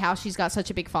to like how she's got such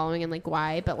a big following and like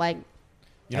why, but like,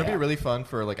 You know, what'd be really fun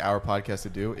for like our podcast to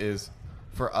do is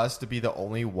for us to be the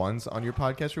only ones on your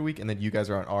podcast for a week, and then you guys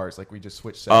are on ours. Like we just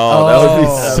switch. Segments. Oh, that would be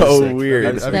Oh, so sick. weird.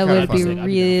 That'd that kinda would fun. be I'd be down.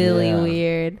 really Yeah.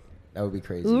 weird. That would be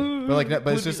crazy. But like,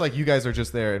 but it's just like you guys are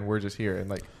just there and we're just here, and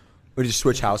like, We just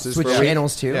switch houses. Switch for a week.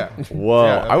 channels too. yeah. Whoa,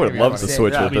 Yeah, I would that'd be love to funny.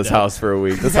 switch Yeah, with that'd this be dope. house for a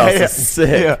week. This house is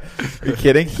sick. Are you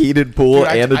kidding? Heated pool Dude,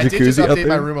 and a I did just jacuzzi out update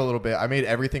my there. room a little bit. I made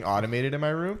everything automated in my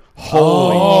room.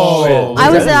 Holy shit! I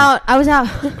was out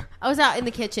I was out in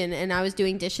the kitchen and I was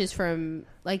doing dishes from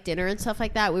like dinner and stuff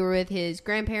like that. We were with his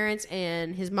grandparents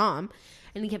and his mom,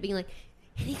 and he kept being like,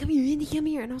 Andy, come here, Andy, come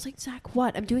here. And I was like, Zach,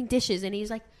 what? I'm doing dishes. And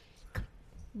he's like,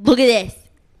 look at this.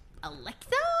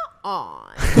 Alexa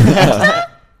on. Alexa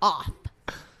off.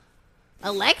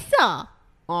 Alexa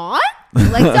on.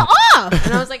 Alexa off.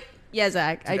 And I was like, Yeah,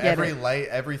 Zach, I Dude, get every it. light,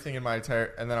 everything in my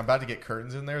entire, and then I'm about to get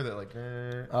curtains in there that like.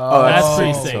 Oh, that's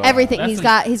pretty sick. Everything.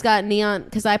 That's He's got neon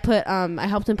because I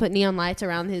helped him put neon lights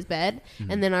around his bed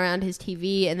and then around his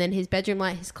TV and then his bedroom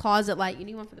light, his closet light. You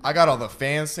need one for the I got all the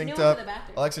fans You need synced one up. for the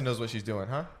bathroom. Alexa knows what she's doing,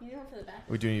 huh? You need one for the bathroom.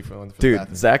 We do need one for the Dude,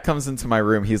 bathroom. Zach comes into my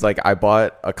room. He's like, I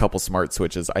bought a couple smart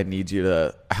switches. I need you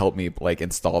to help me like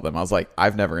install them. I was like,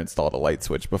 I've never installed a light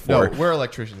switch before. No, we're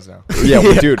electricians now.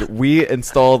 Yeah, dude, we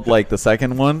installed like the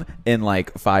second one in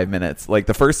like 5 minutes. Like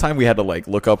the first time we had to like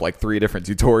look up like 3 different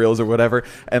tutorials or whatever,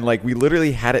 and like we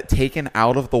literally had it taken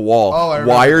out of the wall, Oh, I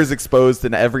remember. wires exposed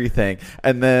and everything.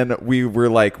 And then we were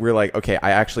like, okay,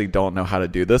 I actually don't know how to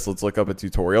do this. Let's look up a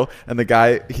tutorial. And the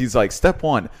guy, he's like, step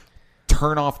 1.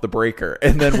 Turn off the breaker.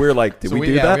 And then we're like, did So we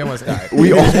do yeah, that? we almost died.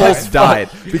 We almost died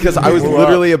because I was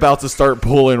literally about to start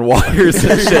pulling wires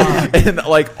and shit, and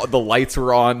like the lights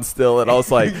were on still, and I was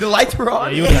like, The lights were Yeah,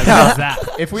 on. you would have Zach.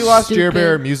 If we lost Jer Stupid.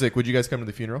 Bear music, would you guys come to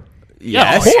the funeral?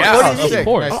 Yeah, of yes, course. Sick. Of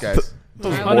course. Nice guys.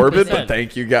 morbid, 100%. but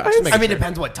thank you guys. I mean, it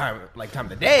depends what time of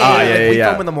the day. Ah, Like, yeah, we yeah.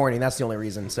 film in the morning. That's the only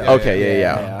reason. So Okay,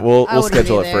 yeah. We'll I wouldn't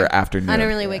schedule be it for there. afternoon. I don't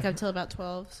really wake up till about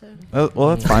 12. So Well,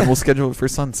 that's fine. We'll schedule it for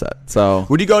sunset. So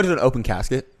Would you go to an open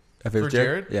casket? If it was For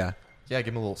Jared? Yeah. Yeah,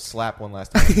 give him a little slap one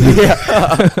last time.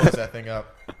 Close that thing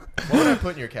up. What would I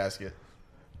put in your casket?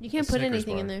 you can't A put Snickers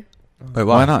anything in bar. there.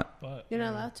 wait, why not? But You're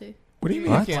not allowed to. What do you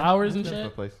mean? You can't. flowers and That's shit? the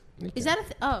place. Is that a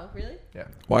oh really? Yeah.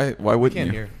 Why We wouldn't can't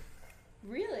you? hear.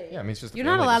 Really? Yeah, I mean, it's just a You're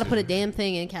not family allowed to put a decision. damn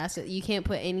thing in casket. You can't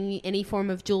put any form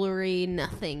of jewelry,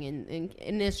 nothing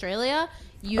in Australia.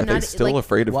 You're Are they not still like,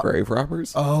 afraid of What? grave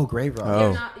robbers? Oh, grave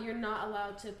robber. Oh. you're not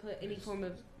allowed to put any form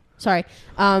of sorry.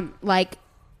 Like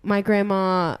my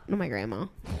grandma, not my grandma.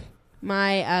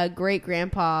 My great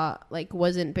grandpa like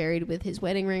wasn't buried with his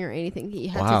wedding ring or anything. He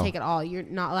had Wow. to take it all. You're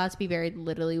not allowed to be buried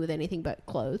literally with anything but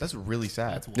clothes. That's really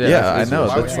sad. Yeah, I know.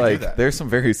 Why would That's you do like that? there's some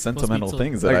very sentimental so-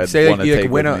 things that Like, I say want to you take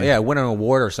like, win with me. win an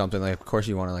award or something. Like, of course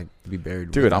you want to like be buried.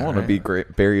 Dude, with I that, want to right?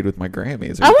 be buried with my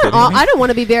Grammys. Are I you want. kidding me? I don't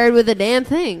want to be buried with a damn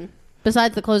thing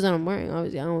besides the clothes that I'm wearing.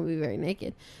 Obviously, I don't want to be very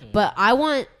naked. But I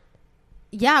want.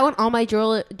 Yeah, I want all my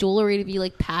jewelry to be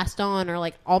like passed on, or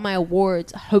like all my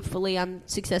awards. Hopefully, I'm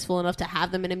successful enough to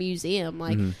have them in a museum.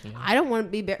 Like, I don't want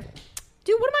to be buried.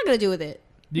 Dude, what am I gonna do with it?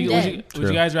 would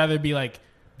you guys rather be like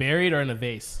buried or in a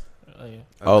vase?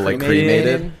 Oh, like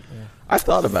Cremated. cremated? I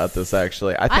thought about this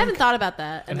actually. I I think haven't thought about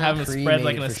that. And enough. have them spread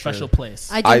like in a Cremated for special sure. place.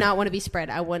 I do I- not want to be spread.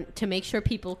 I want to make sure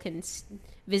people can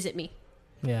visit me.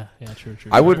 Yeah, true.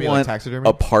 I would be like want taxidermy?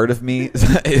 a part of me.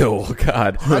 Ew,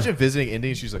 God. Imagine visiting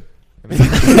Indy and she's like, you know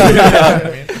what I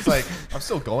mean? It's like, I'm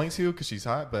still going to because she's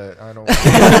hot, but I don't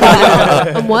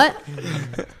want What?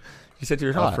 You said you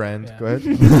were a hot. friend. Yeah. Go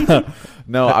ahead.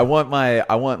 No, I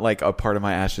want like a part of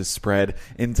my ashes spread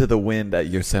into the wind at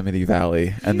Yosemite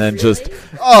Valley, and then just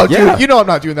Oh, dude, Yeah. you know I'm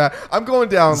not doing that. I'm going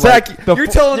down. Zach, like, the you're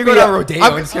fu- telling You're me going to Rodeo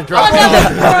and it's going to drop.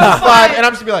 five, and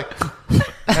I'm just gonna be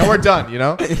like, and we're done. You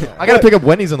know, I gotta pick up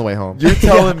Wendy's on the way home. You're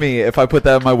telling me if I put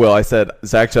that in my will, I said,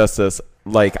 Zach Justice,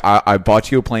 like I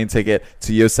bought you a plane ticket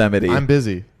to Yosemite. I'm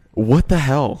busy What the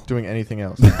hell? doing anything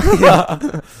else.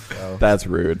 That's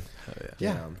rude.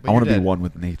 Yeah, I want to be one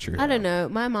with nature. I don't know.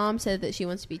 My mom said that she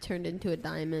wants to be turned into a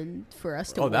diamond for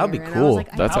us to Oh, wear. that would be and I cool. was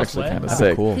like, That's House actually wet. kind of That'd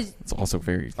sick. cool. It's also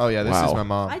very. Oh yeah, this wow. is my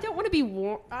mom. I don't want to be I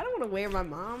don't want to wear my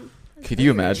mom. Could you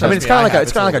imagine? I mean, it's Trust me, kind of like I a, have.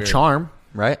 it's It's kind of a like a little charm,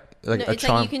 right? Like No, a it's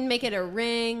charm. like you can make it a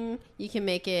ring. You can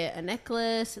make it a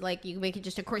necklace. Like you can make it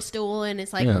just a crystal, and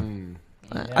it's like Yeah.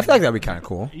 I feel like that'd be kind of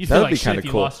cool. You That feel would like be shit kinda if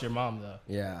you cool. lost your mom though.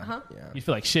 Yeah. Huh? Yeah. You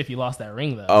feel like shit if you lost that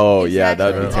ring though. Oh yeah,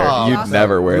 that'd be Exactly. terrible. Oh, You'd awesome.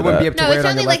 never wear You wouldn't be that. able to no, wear it's it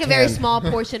on only your like a left very hand. small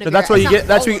portion of. So that's your, what you it's get. not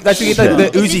That's all what of that's what you it. get the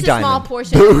It's Uzi just a small diamond.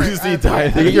 portion. of her- Uzi of her-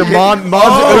 diamond. You get your mom's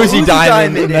Oh, Uzi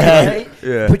diamond in the head. right?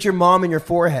 Yeah. Put your mom in your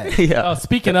forehead. Yeah. Oh,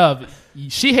 speaking of,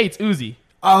 she hates Uzi.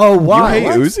 Oh, You why? hate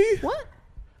What? Uzi? What?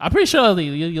 I'm pretty sure like,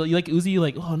 you like Uzi. You're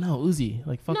like, oh no, Uzi.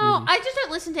 Like fuck No, Uzi. I just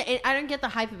don't listen to. I don't get the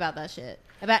hype about that shit.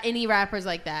 About any rappers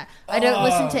like that. I don't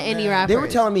listen to any rappers. They were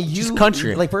telling me you Just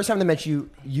country. Like first time they met you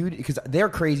because they're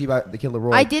crazy about the Kid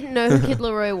Laroi. I didn't know who Kid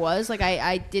Laroi was. Like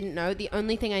I didn't know. The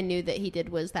only thing I knew that he did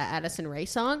was that Addison Rae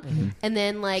song, and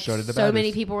then like Showed it to so many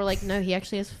Baddest. people were like, "No, he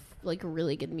actually has like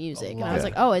really good music." And I lot. was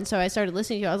like, "Oh!" And so I started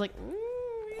listening to it. I was like,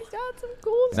 "He's got some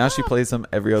cool Now stuff." she plays them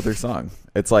every other song.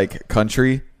 It's like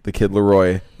country, the Kid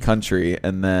Laroi, country,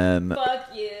 and then Fuck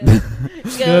you.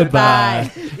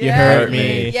 Goodbye. You hurt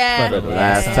me. Yeah. for the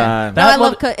last time. No, I That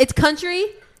love mother- it's country,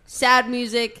 sad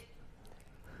music.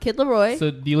 Kid Laroi.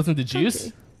 So do you listen to Juice?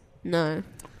 Country. No.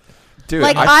 Dude,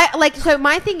 Like I like so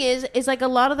my thing is like a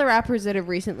lot of the rappers that have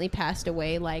recently passed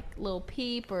away, like Lil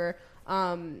Peep or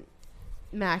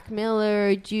Mac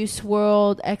Miller, Juice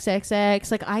WRLD,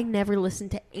 XXX. Like, I never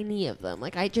listened to any of them.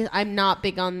 Like, I'm not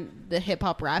big on the hip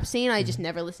hop rap scene. I just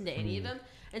never listened to any of them.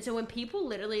 And so when people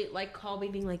literally like call me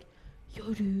being like,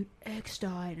 "Yo, dude, X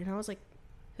died," and I was like,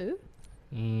 "Who?"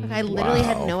 Like, I literally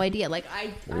had no idea. Like,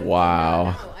 I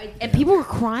Wow. and people were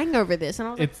crying over this, and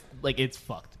I was It's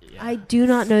fucked. Yeah. I do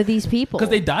not know these people Because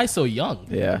they die so young.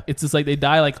 Yeah. It's just like they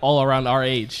die like all around our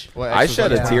age. Well, I X was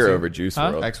shed like a tear 22. over Juice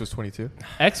Huh? WRLD. X was 22.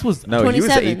 X was No, he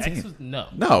was 27. 18. X was No,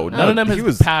 None of them he has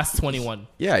was past 21.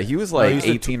 Yeah, he was like he was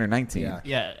 18 or 19. Yeah.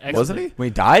 Yeah, X Wasn't he? When he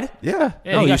died? Yeah.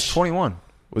 Yeah, No, he he got was 21.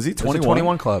 Was he It was 21? a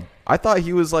 21 club. I thought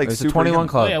he was like It was a super 21 young.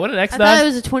 club. Oh, yeah, what did X I thought it die?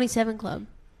 was a 27 club.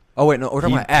 Oh, wait, no. We're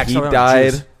talking He, about X. he I'm talking about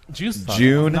died Juice. Juice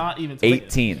June not even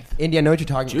 18th. Indy, I know what you're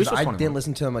talking Juice about. was I 21. didn't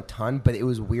listen to him a ton, but it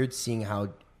was weird seeing how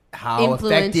Influenced.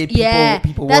 affected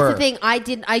people That's were. the thing. I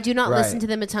do not Right. listen to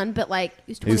them a ton, but like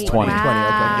he was 20. He was 20.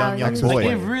 Wow. Young He boy. was- Like,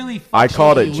 it really. I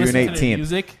called it fucking June listen to their 18th.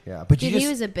 Music. Yeah, but you Dude, he just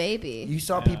was a baby. you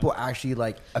saw people actually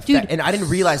like affect, Dude. and I didn't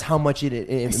realize how much it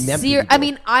meant. to people. I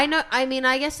mean, I know. I mean,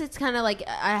 I guess it's kind of like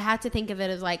I had to think of it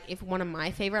as like if one of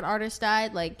my favorite artists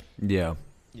died, like Yeah.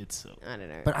 It's so. I don't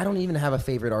know. but I don't even have a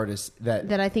favorite artist that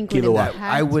that I think would Killua. impact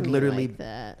I would me literally like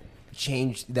that.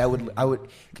 change. That would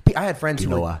I had friends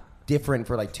who were Killua. different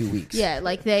for like 2 weeks. Yeah,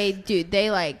 like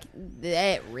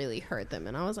it really hurt them,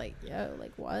 and I was like, yo,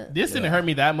 like what? This didn't hurt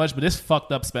me that much, but this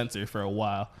fucked up Spencer for a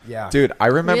while. yeah, Dude, I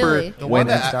remember Really? The when one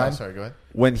that died? sorry, go ahead.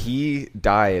 when he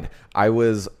died, I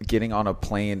was getting on a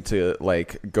plane to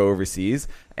like go overseas,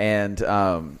 and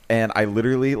I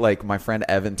literally like my friend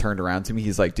Evan turned around to me.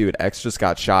 He's like, "Dude, X just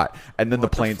got shot," and then the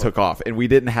plane took off, and we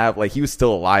didn't have like he was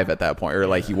still alive at that point, or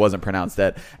like he wasn't pronounced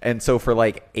dead. And so for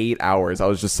like 8 hours, I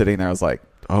was just sitting there. I was like,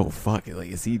 oh fuck, like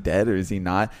is he dead or is he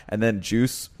not? And then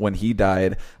Juice, when he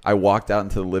died, I walked out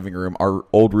into the living room. Our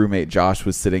old roommate Josh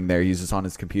was sitting there. He's just on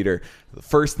his computer. The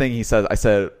first thing he said,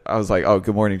 I was like, oh,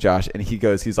 good morning, Josh. And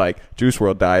he's like, Juice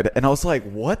WRLD died. And I was like,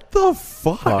 what the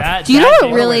fuck? Do you know what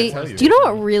did- really? tell you. Do you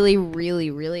know what really,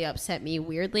 really, really upset me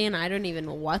weirdly? And I don't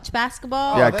even watch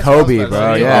basketball. Yeah, that's what I was Kobe, about to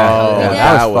bro. say. Yeah. Oh, Yeah,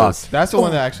 that was was fucked. That's the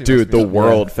one that actually dude. messed The me up.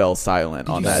 world fell silent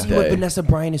Did on you that see what day. Vanessa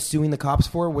Bryant is suing the cops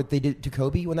for? What they did to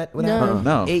Kobe when that No. happened?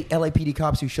 No. 8 LAPD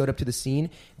cops who showed up to the scene.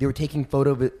 They were taking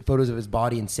photos of his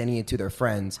body and sending it to their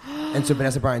friends. And so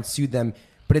Vanessa Bryant sued them.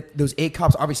 But those 8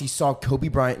 cops obviously saw Kobe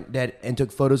Bryant dead and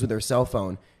took photos with their cell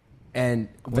phone. And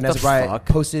Vanessa Bryant fuck?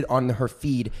 posted on her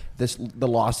feed the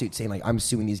lawsuit saying like, I'm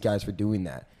suing these guys for doing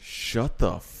that. Shut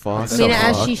the fuck I mean, up.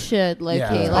 as she should, low Yeah.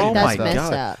 key. Like Oh that's my messed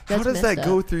God. up. How That's does that messed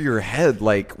go up. through your head?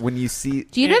 Like when you see,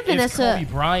 Do you know It's Vanessa? Kobe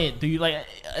Bryant, dude. Like,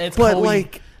 it's But, Kobe.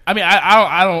 like- I mean,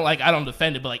 I don't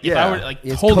defend it, but like, if Yeah. I were like,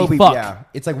 It's holy Kobe, fuck, yeah.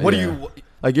 It's like, what Yeah. do you...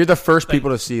 Like, you're the first people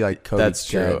to see, like, Kobe. That's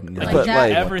true. dead, and you're like, But, you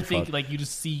like- ever what the think fuck? like you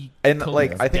just see and Kobe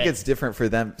like I think dead. it's different for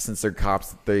them since they're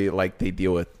cops. They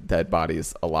deal with dead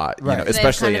bodies a lot, Right. you know, They've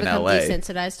especially kind in of LA. become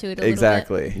desensitized to it a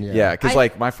Exactly. little bit. Yeah, because I-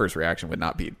 like my first reaction would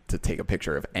not be to take a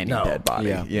picture of any No. dead body.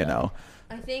 Yeah. You know.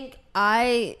 I think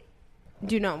I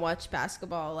do not watch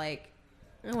basketball. Like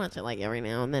I watch it like every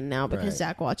now and then now because Right.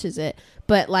 Zach watches it.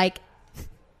 But like,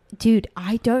 dude,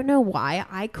 I don't know why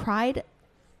I cried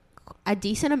a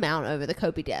decent amount over the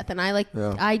Kobe death, and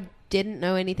I didn't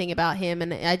know anything about him,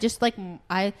 and I just like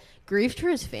I grieved for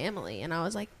his family, and I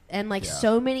was like, and like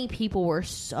so many people were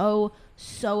so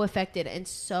affected and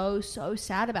so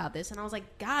sad about this, and I was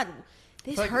like, God,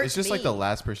 this hurts It's just me. like the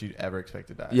last person you'd ever expect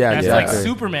to die. Yeah, That's exactly. like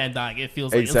Superman dying. It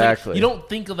feels like Exactly. It's like, you don't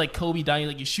think of like Kobe dying.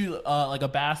 Like you shoot like a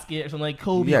basket or something like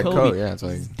Kobe. Yeah, Kobe. Kobe, yeah, it's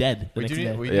like- He's dead. The We next do day.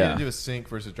 need, we need Yeah. to do a sync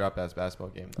versus drop ass basketball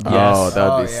game. Yes. Oh, that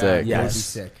would be yeah. sick. That would be Yes.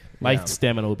 sick. My Yeah.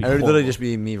 stamina would be. It would horrible. literally just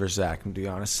be me versus Zach, to be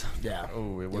honest. Yeah.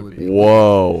 Oh, it would be.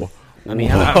 Whoa. I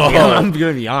mean, I'm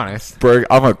going to be honest. I'm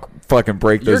gonna fucking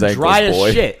break You're those ankles, dry as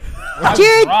boy. shit.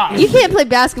 Jared, Rock. you can't play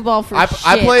basketball for shit.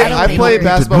 I don't played think.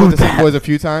 basketball with the same boys a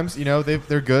few times. You know,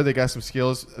 they're good. They got some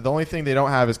skills. The only thing they don't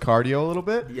have is cardio a little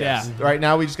bit. Yeah. Right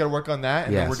now, we just got to work on that,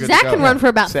 and then Yes. we're good Zach to go. can run for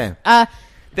about. Same. Uh,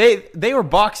 They were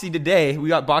boxing today. We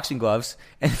got boxing gloves,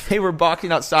 and they were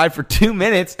boxing outside for 2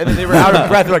 minutes, and then they were out of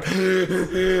breath.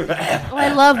 They're like,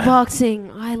 I love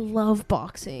boxing. I love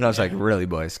boxing. and I was like, really,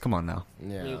 boys? Come on now.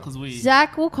 Yeah. Because we.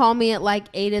 Zach will call me at like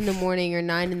 8 in the morning or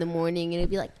 9 in the morning, and he'd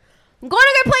be like, "I'm going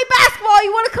to go play basketball.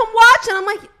 You want to come watch?" And I'm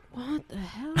like, "What the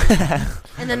hell?"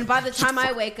 And then by the time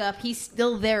I wake up, he's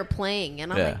still there playing,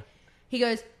 and I'm Yeah. like, he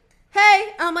goes, "Hey,"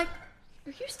 and I'm like,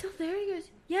 "Are you still there?" He goes,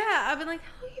 "Yeah." I've been like,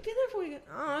 "How long you been there for?" He goes,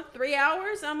 "I don't know, 3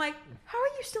 hours." I'm like, "How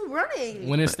are you still running?"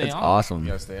 Winners stay It's on. Awesome. You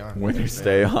gotta stay on. When you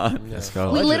stay on. Let's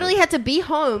go. We literally had to be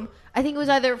home. I think it was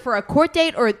either for a court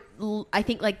date or I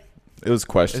think like It was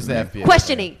questioning. It's the FBI.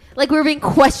 Questioning. Like we were being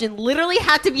questioned. Literally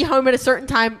had to be home at a certain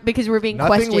time because we were being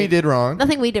questioned. Nothing we did wrong.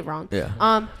 Nothing we did wrong.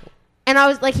 Yeah. And I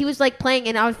was like, he was like playing,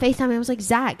 and I was FaceTime, and I was like,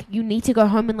 Zach, you need to go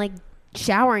home and like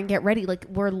shower and get ready. Like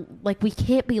we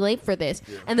can't be late for this.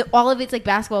 Yeah. And all of it's like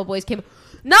basketball boys came.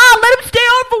 Nah, let him stay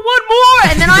on for one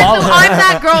more. And then I'm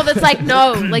that girl that's like,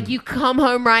 no, like you come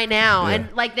home right now. Yeah.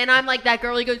 And like then I'm like that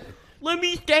girl. He goes, let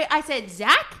me stay. I said,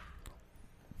 Zach,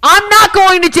 I'm not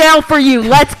going to jail for you.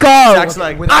 Let's go. Zach's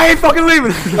like, I ain't fucking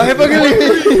leaving.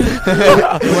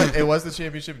 It was the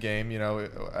championship game. You know,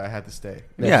 I had to stay.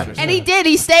 Yeah. And he did.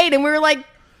 He stayed. And we were like,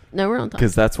 no, we're on time.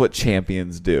 Because that's what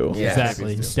champions do. Yeah.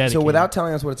 Exactly. So without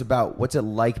telling us what it's about, what's it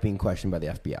like being questioned by the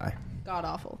FBI? God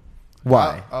awful.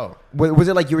 Why? Was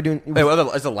it like you were doing... Wait,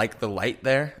 is it like the light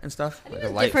there and stuff? Like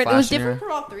it was different. It was different for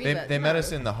all three. They met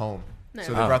us in the home. No.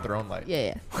 So they brought their own light.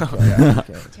 Yeah.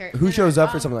 Okay. Who shows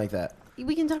up for something like that?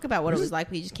 We can talk about what it was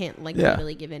like. We just can't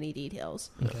really give any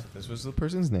details. Okay. This was the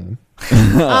person's name.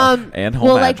 And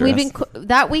home address.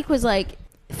 That week was like,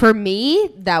 for me,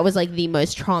 that was like the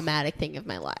most traumatic thing of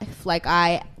my life. Like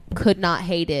I could not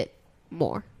hate it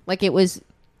more. Like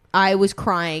I was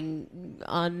crying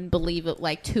unbelievable,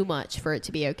 like too much for it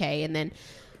to be okay. And then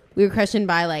we were questioned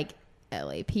by like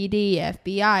LAPD,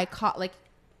 FBI, caught like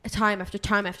time after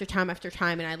time after time after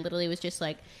time, and I literally was just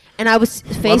like, and I was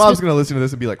faced. My mom's gonna listen to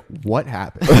this and be like, "What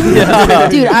happened?"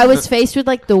 Dude, I was faced with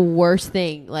like the worst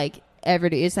thing like ever.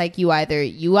 It's like you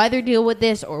either deal with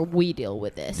this or we deal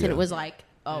with this, and it was like,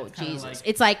 oh Jesus, like,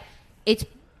 it's like it's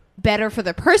better for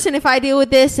the person if I deal with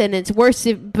this, and it's worse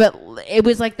but it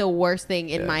was like the worst thing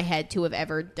in my head to have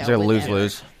ever dealt with.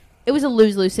 Lose-lose? It was a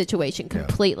lose-lose situation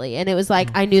completely. And it was like,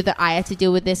 I knew that I had to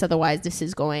deal with this. Otherwise, this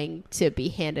is going to be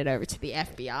handed over to the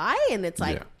FBI. And it's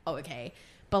like, oh, okay.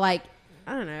 But like,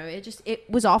 I don't know. It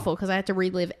was awful because I had to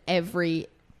relive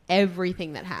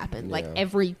everything that happened. Like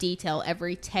every detail,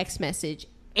 every text message,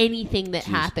 anything that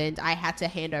happened, I had to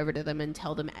hand over to them and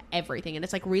tell them everything. And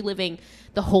it's like reliving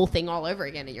the whole thing all over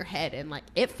again in your head. And like,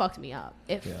 it fucked me up.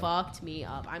 It fucked me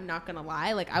up. I'm not going to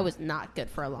lie. Like, I was not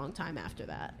good for a long time after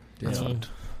that. That's fucked.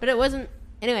 But it wasn't.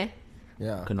 Anyway.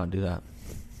 Yeah. Could not do that.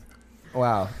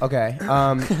 Wow. Okay.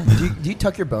 Do you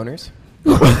tuck your boners?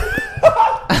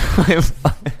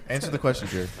 Answer the question,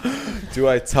 Jared. Do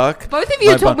I tuck? Both of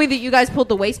you told me that you guys pulled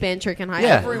the waistband trick in high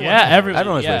school.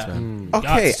 Everyone. Waistband.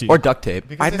 Okay. Or duct tape.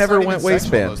 Because I it's never not went even sexual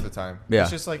waistband. most of the time. Yeah.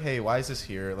 It's just like, hey, why is this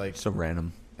here? Like, So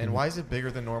random. and why is it bigger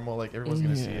than normal? Like, everyone's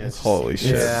gonna see it. It's Holy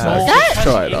shit. Yeah.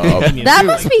 Shut up. That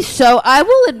must be so. I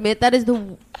will admit that is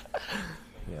the.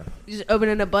 Just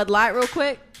opening a Bud Light real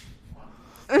quick.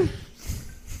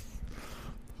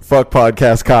 Fuck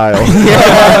podcast Kyle.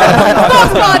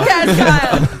 Fuck podcast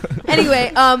Kyle.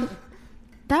 Anyway,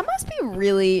 that must be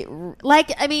really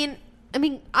like. I mean,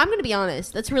 I'm gonna be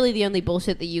honest. That's really the only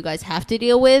bullshit that you guys have to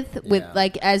deal with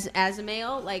like as a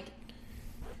male, like.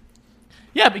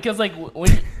 Yeah, because like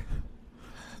when.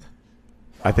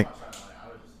 I think.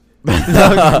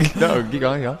 No, keep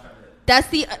going, yeah. That's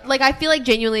the like. I feel like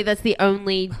genuinely that's the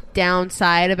only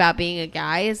downside about being a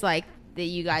guy is like that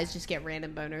you guys just get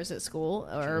random boners at school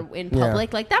or in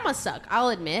public. Like that must suck. I'll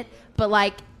admit, but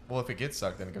like. well, if it gets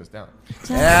sucked, then it goes down.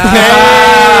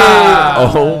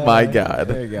 Oh my god.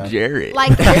 There you go. Jerry.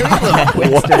 Like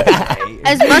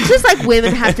as much as like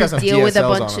women have to deal with a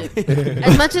DSLs bunch of,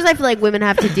 as much as I feel like women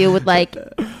have to deal with like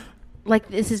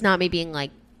this is not me being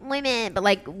like women, but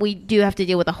like we do have to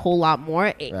deal with a whole lot more.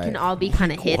 It can all be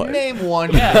kind of hidden. Name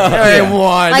one. Name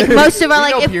one. Like most of our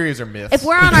like periods are myths. if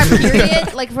we're on our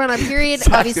period, like if we're on our period,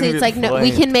 obviously gonna it's be like no, we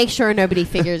flamed. can make sure nobody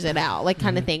figures it out, like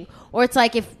kind of thing. Or it's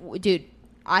like if dude,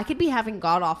 I could be having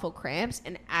god awful cramps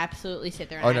and absolutely sit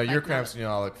there. And Oh act no, like your cramps do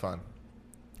not look fun.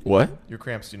 What? Your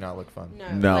cramps do not look fun.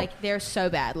 No. like they're so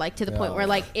bad, like to the point where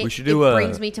like it, We should do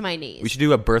brings me to my knees. We should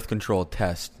do a birth control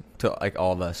test to like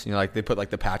all of us. You know, like they put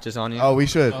like the patches on you. Oh, we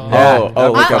should.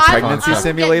 Like a pregnancy I will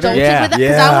simulator? Get Yeah.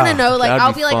 because I want to know. Like That'd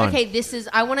I'll be be like, fun. okay, this is.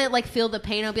 I want to like feel the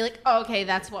pain. I'll be like, oh, okay,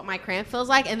 that's what my cramp feels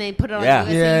like, and then put it on Yeah.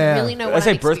 you, so Yeah. you really know I what say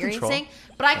I'm birth experiencing.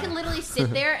 But I can literally sit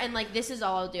there and like, this is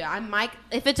all I'll do. I might,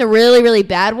 if it's a really really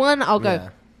bad one, I'll go,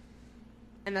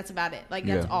 and that's about it. Like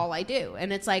that's all I do,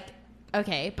 and it's like,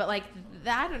 okay, but like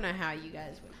I don't know how you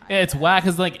guys would. Yeah, it's whack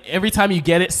because like every time you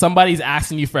get it, somebody's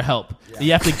asking you for help. Yeah.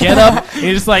 You have to get up and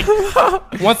you're just like,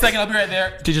 1 second, I'll be right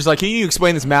there. Teacher's like, can you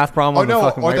explain this math problem Oh on the no!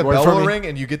 fucking Or the whiteboard bell for will me? ring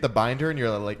and you get the binder and you're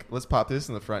like, let's pop this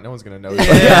in the front. No one's gonna know. Even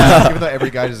though every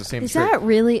guy does the same Is trick. that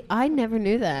really? I never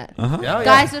knew that. Yeah,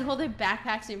 Guys would hold their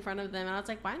backpacks in front of them, and I was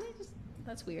like, why didn't they just?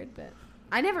 That's weird, but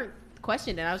I never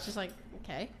questioned it. I was just like,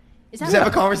 okay. Is that Just have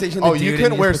a conversation with Oh, the you dude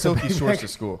couldn't and wear just put the silky backpack- shorts to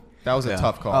school. That was a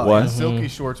tough call. What? Silky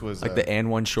shorts was Like the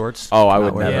And1 shorts. Oh, I would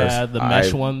Not wear never. those. Yeah, the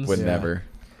mesh ones. Would Yeah. never.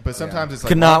 But sometimes it's like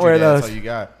Could not laundry wear day, that's those. all you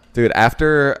got. Dude,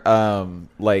 after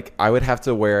like I would have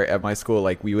to wear at my school,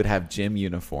 like we would have gym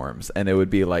uniforms, and it would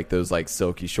be like those like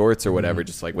silky shorts or whatever,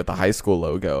 just like with the high school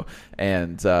logo.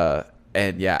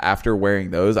 And yeah, after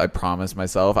wearing those, I promised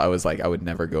myself I was like I would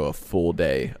never go a full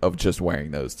day of just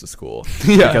wearing those to school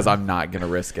because I'm not gonna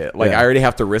risk it. Like I already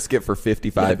have to risk it for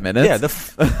 55 minutes. Yeah, the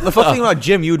fuck thing about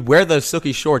gym, you would wear those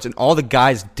silky shorts, and all the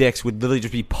guys' dicks would literally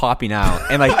just be popping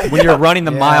out. And like when you're running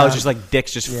the mile, it's just like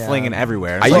dicks just flinging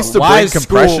everywhere. I It's used to why bring is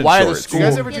compression why are the shorts. Do you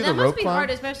guys school- ever do Yeah, the that rope must be climb? hard,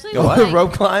 especially The like,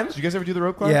 rope climb. Did you guys ever do the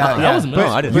rope climb? Yeah. That was No,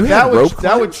 I didn't. But You that had would rope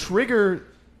that would climbs? trigger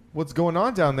what's going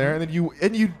on down there, and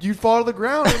then you'd fall to the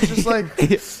ground, and it's just like,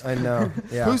 I know.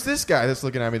 Yeah. who's this guy that's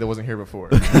looking at me that wasn't here before?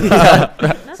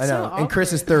 that's I so know. And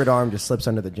Chris's awkward. third arm just slips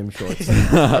under the gym shorts.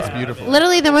 That's beautiful.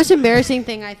 Literally, the most embarrassing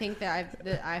thing I think that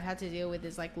I've had to deal with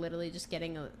is like literally just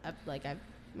getting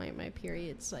my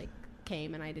periods like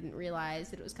came and I didn't realize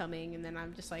that it was coming, and then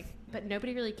I'm just like, but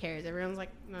nobody really cares. Everyone's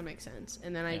like, that makes sense,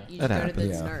 and then you just go to the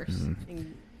Yeah. nurse,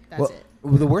 and that's Well,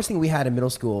 it. the worst thing we had in middle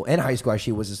school and high school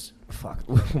actually was this. Fuck.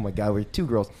 Oh my god, we were two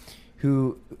girls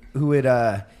who would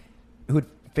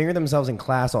finger themselves in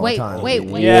class all the time. Wait.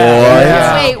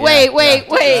 Yeah. Wait.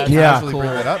 Yeah. Absolutely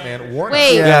bring that up, man. Warn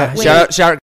Wait. us. Yeah. Wait.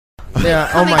 Shout out.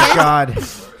 Yeah. Oh my again? god.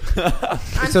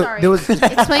 I'm So sorry. there was-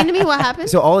 Explain to me what happened.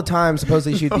 So all the time,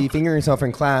 supposedly she'd be fingering herself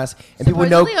in class, and people would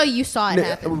know. Supposedly, you saw it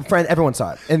happen. Friend, everyone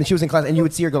saw it, and she was in class, and you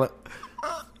would see her go like,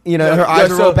 her eyes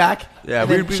would roll back. Yeah,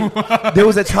 And then there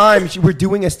was a time we're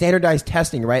doing a standardized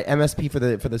testing, right? MSP for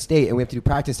the state, and we have to do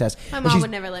practice tests. My And mom she's-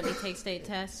 would never let me take state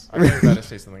tests. I was about to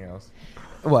say something else.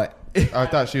 What? I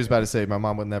thought she was about to say my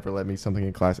mom would never let me something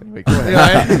in class anyway. Go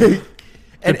ahead.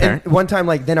 And one time,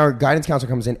 like, then our guidance counselor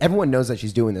comes in. Everyone knows that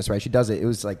she's doing this, right? She does it. It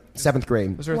was like 7th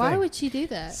grade. What's her Why thing? would she do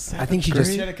that? I think she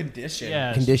just She had a condition.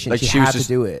 Yeah. conditioned. Like she she had was to just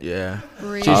do it. Yeah.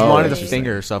 Really? She just wanted to Really?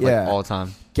 finger herself Yeah. like all the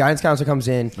time. Guidance counselor comes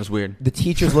in. It was weird. The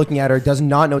teacher's looking at her, does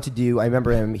not know what to do. I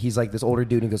remember him. He's like this older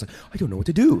dude, and he goes, I don't know what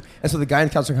to do. And so the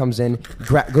guidance counselor comes in,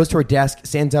 goes to her desk,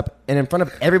 stands up, and in front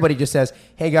of everybody just says,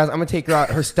 hey, guys, I'm going to take her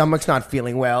out. Her stomach's not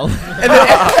feeling well. And then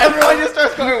everyone just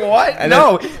starts going, what? And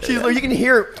no. You can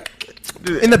hear her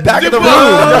in the back of the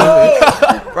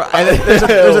room. And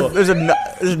there's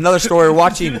another story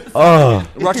watching this Oh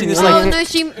like no,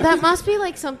 that must be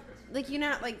like some like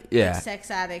Yeah. like sex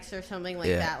addicts or something like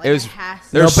Yeah. that. Like It was- has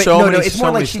to there's be. so many- it's so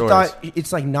more many like she stories. thought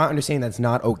it's like not understanding that's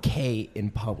not okay in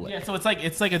public. Yeah, so it's like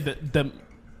it's like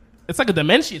a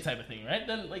dementia type of thing, right?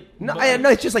 Then like No,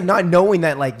 it's just like not knowing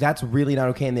that like that's really not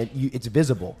okay and that it's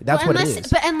visible. That's Well, what it is.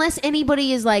 But unless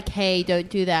anybody is like, hey, don't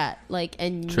do that, like,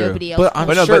 and True. nobody else. But I'm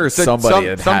knows. sure somebody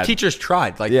had some had- teachers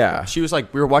tried. Like, Yeah. she was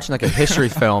like, we were watching like a history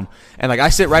film, and like I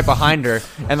sit right behind her,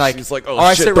 and like, She's like, oh,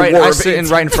 I shit, sit the right, War I of sit in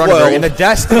right in front of her,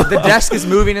 1812. and the desk is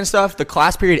moving and stuff. The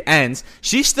class period ends.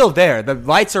 She's still there. The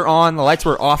lights are on. The lights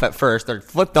were off at first. They're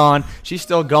flipped on. She's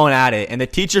still going at it, and the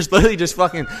teacher's literally just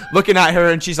fucking looking at her,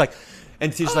 and she's like,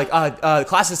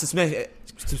 class is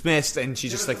dismissed, and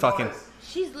she's just like fucking.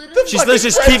 She's literally.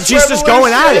 She's just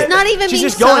going at it. She's not even She's being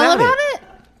just going subtle at about it.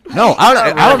 it. No, I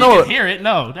don't You know. can hear it.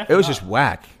 No, definitely It was not. just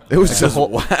whack. It was Like, just the whole-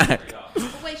 whack.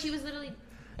 Wait, she was literally.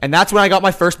 And that's when I got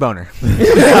my first boner. Wait,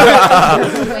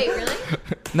 really?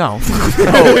 No.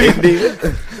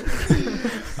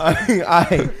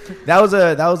 That was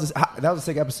a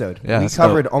sick episode. Yeah, we that's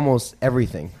covered almost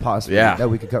everything possible Yeah. that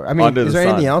we could cover. I mean, Under is the there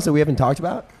anything sun. else that we haven't talked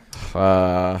about?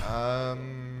 I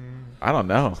don't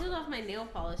know. Took off my nail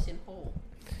polish in whole.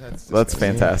 That's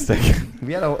fantastic.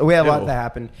 We had a lot that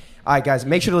happened. All right, guys,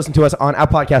 make sure to listen to us on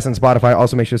Apple Podcasts and Spotify.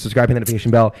 Also, make sure to subscribe and the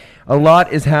notification bell. A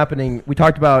lot is happening. We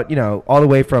talked about, all the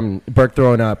way from Burke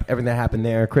throwing up, everything that happened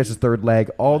there, Chris's third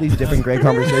leg, all these different great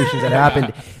conversations that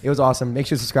happened. It was awesome. Make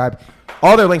sure to subscribe.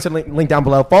 All their links are linked down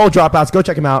below. Follow Dropouts. Go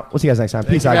check them out. We'll see you guys next time.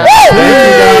 Peace out, guys. Thank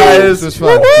you guys. This was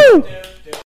fun. Woo-hoo!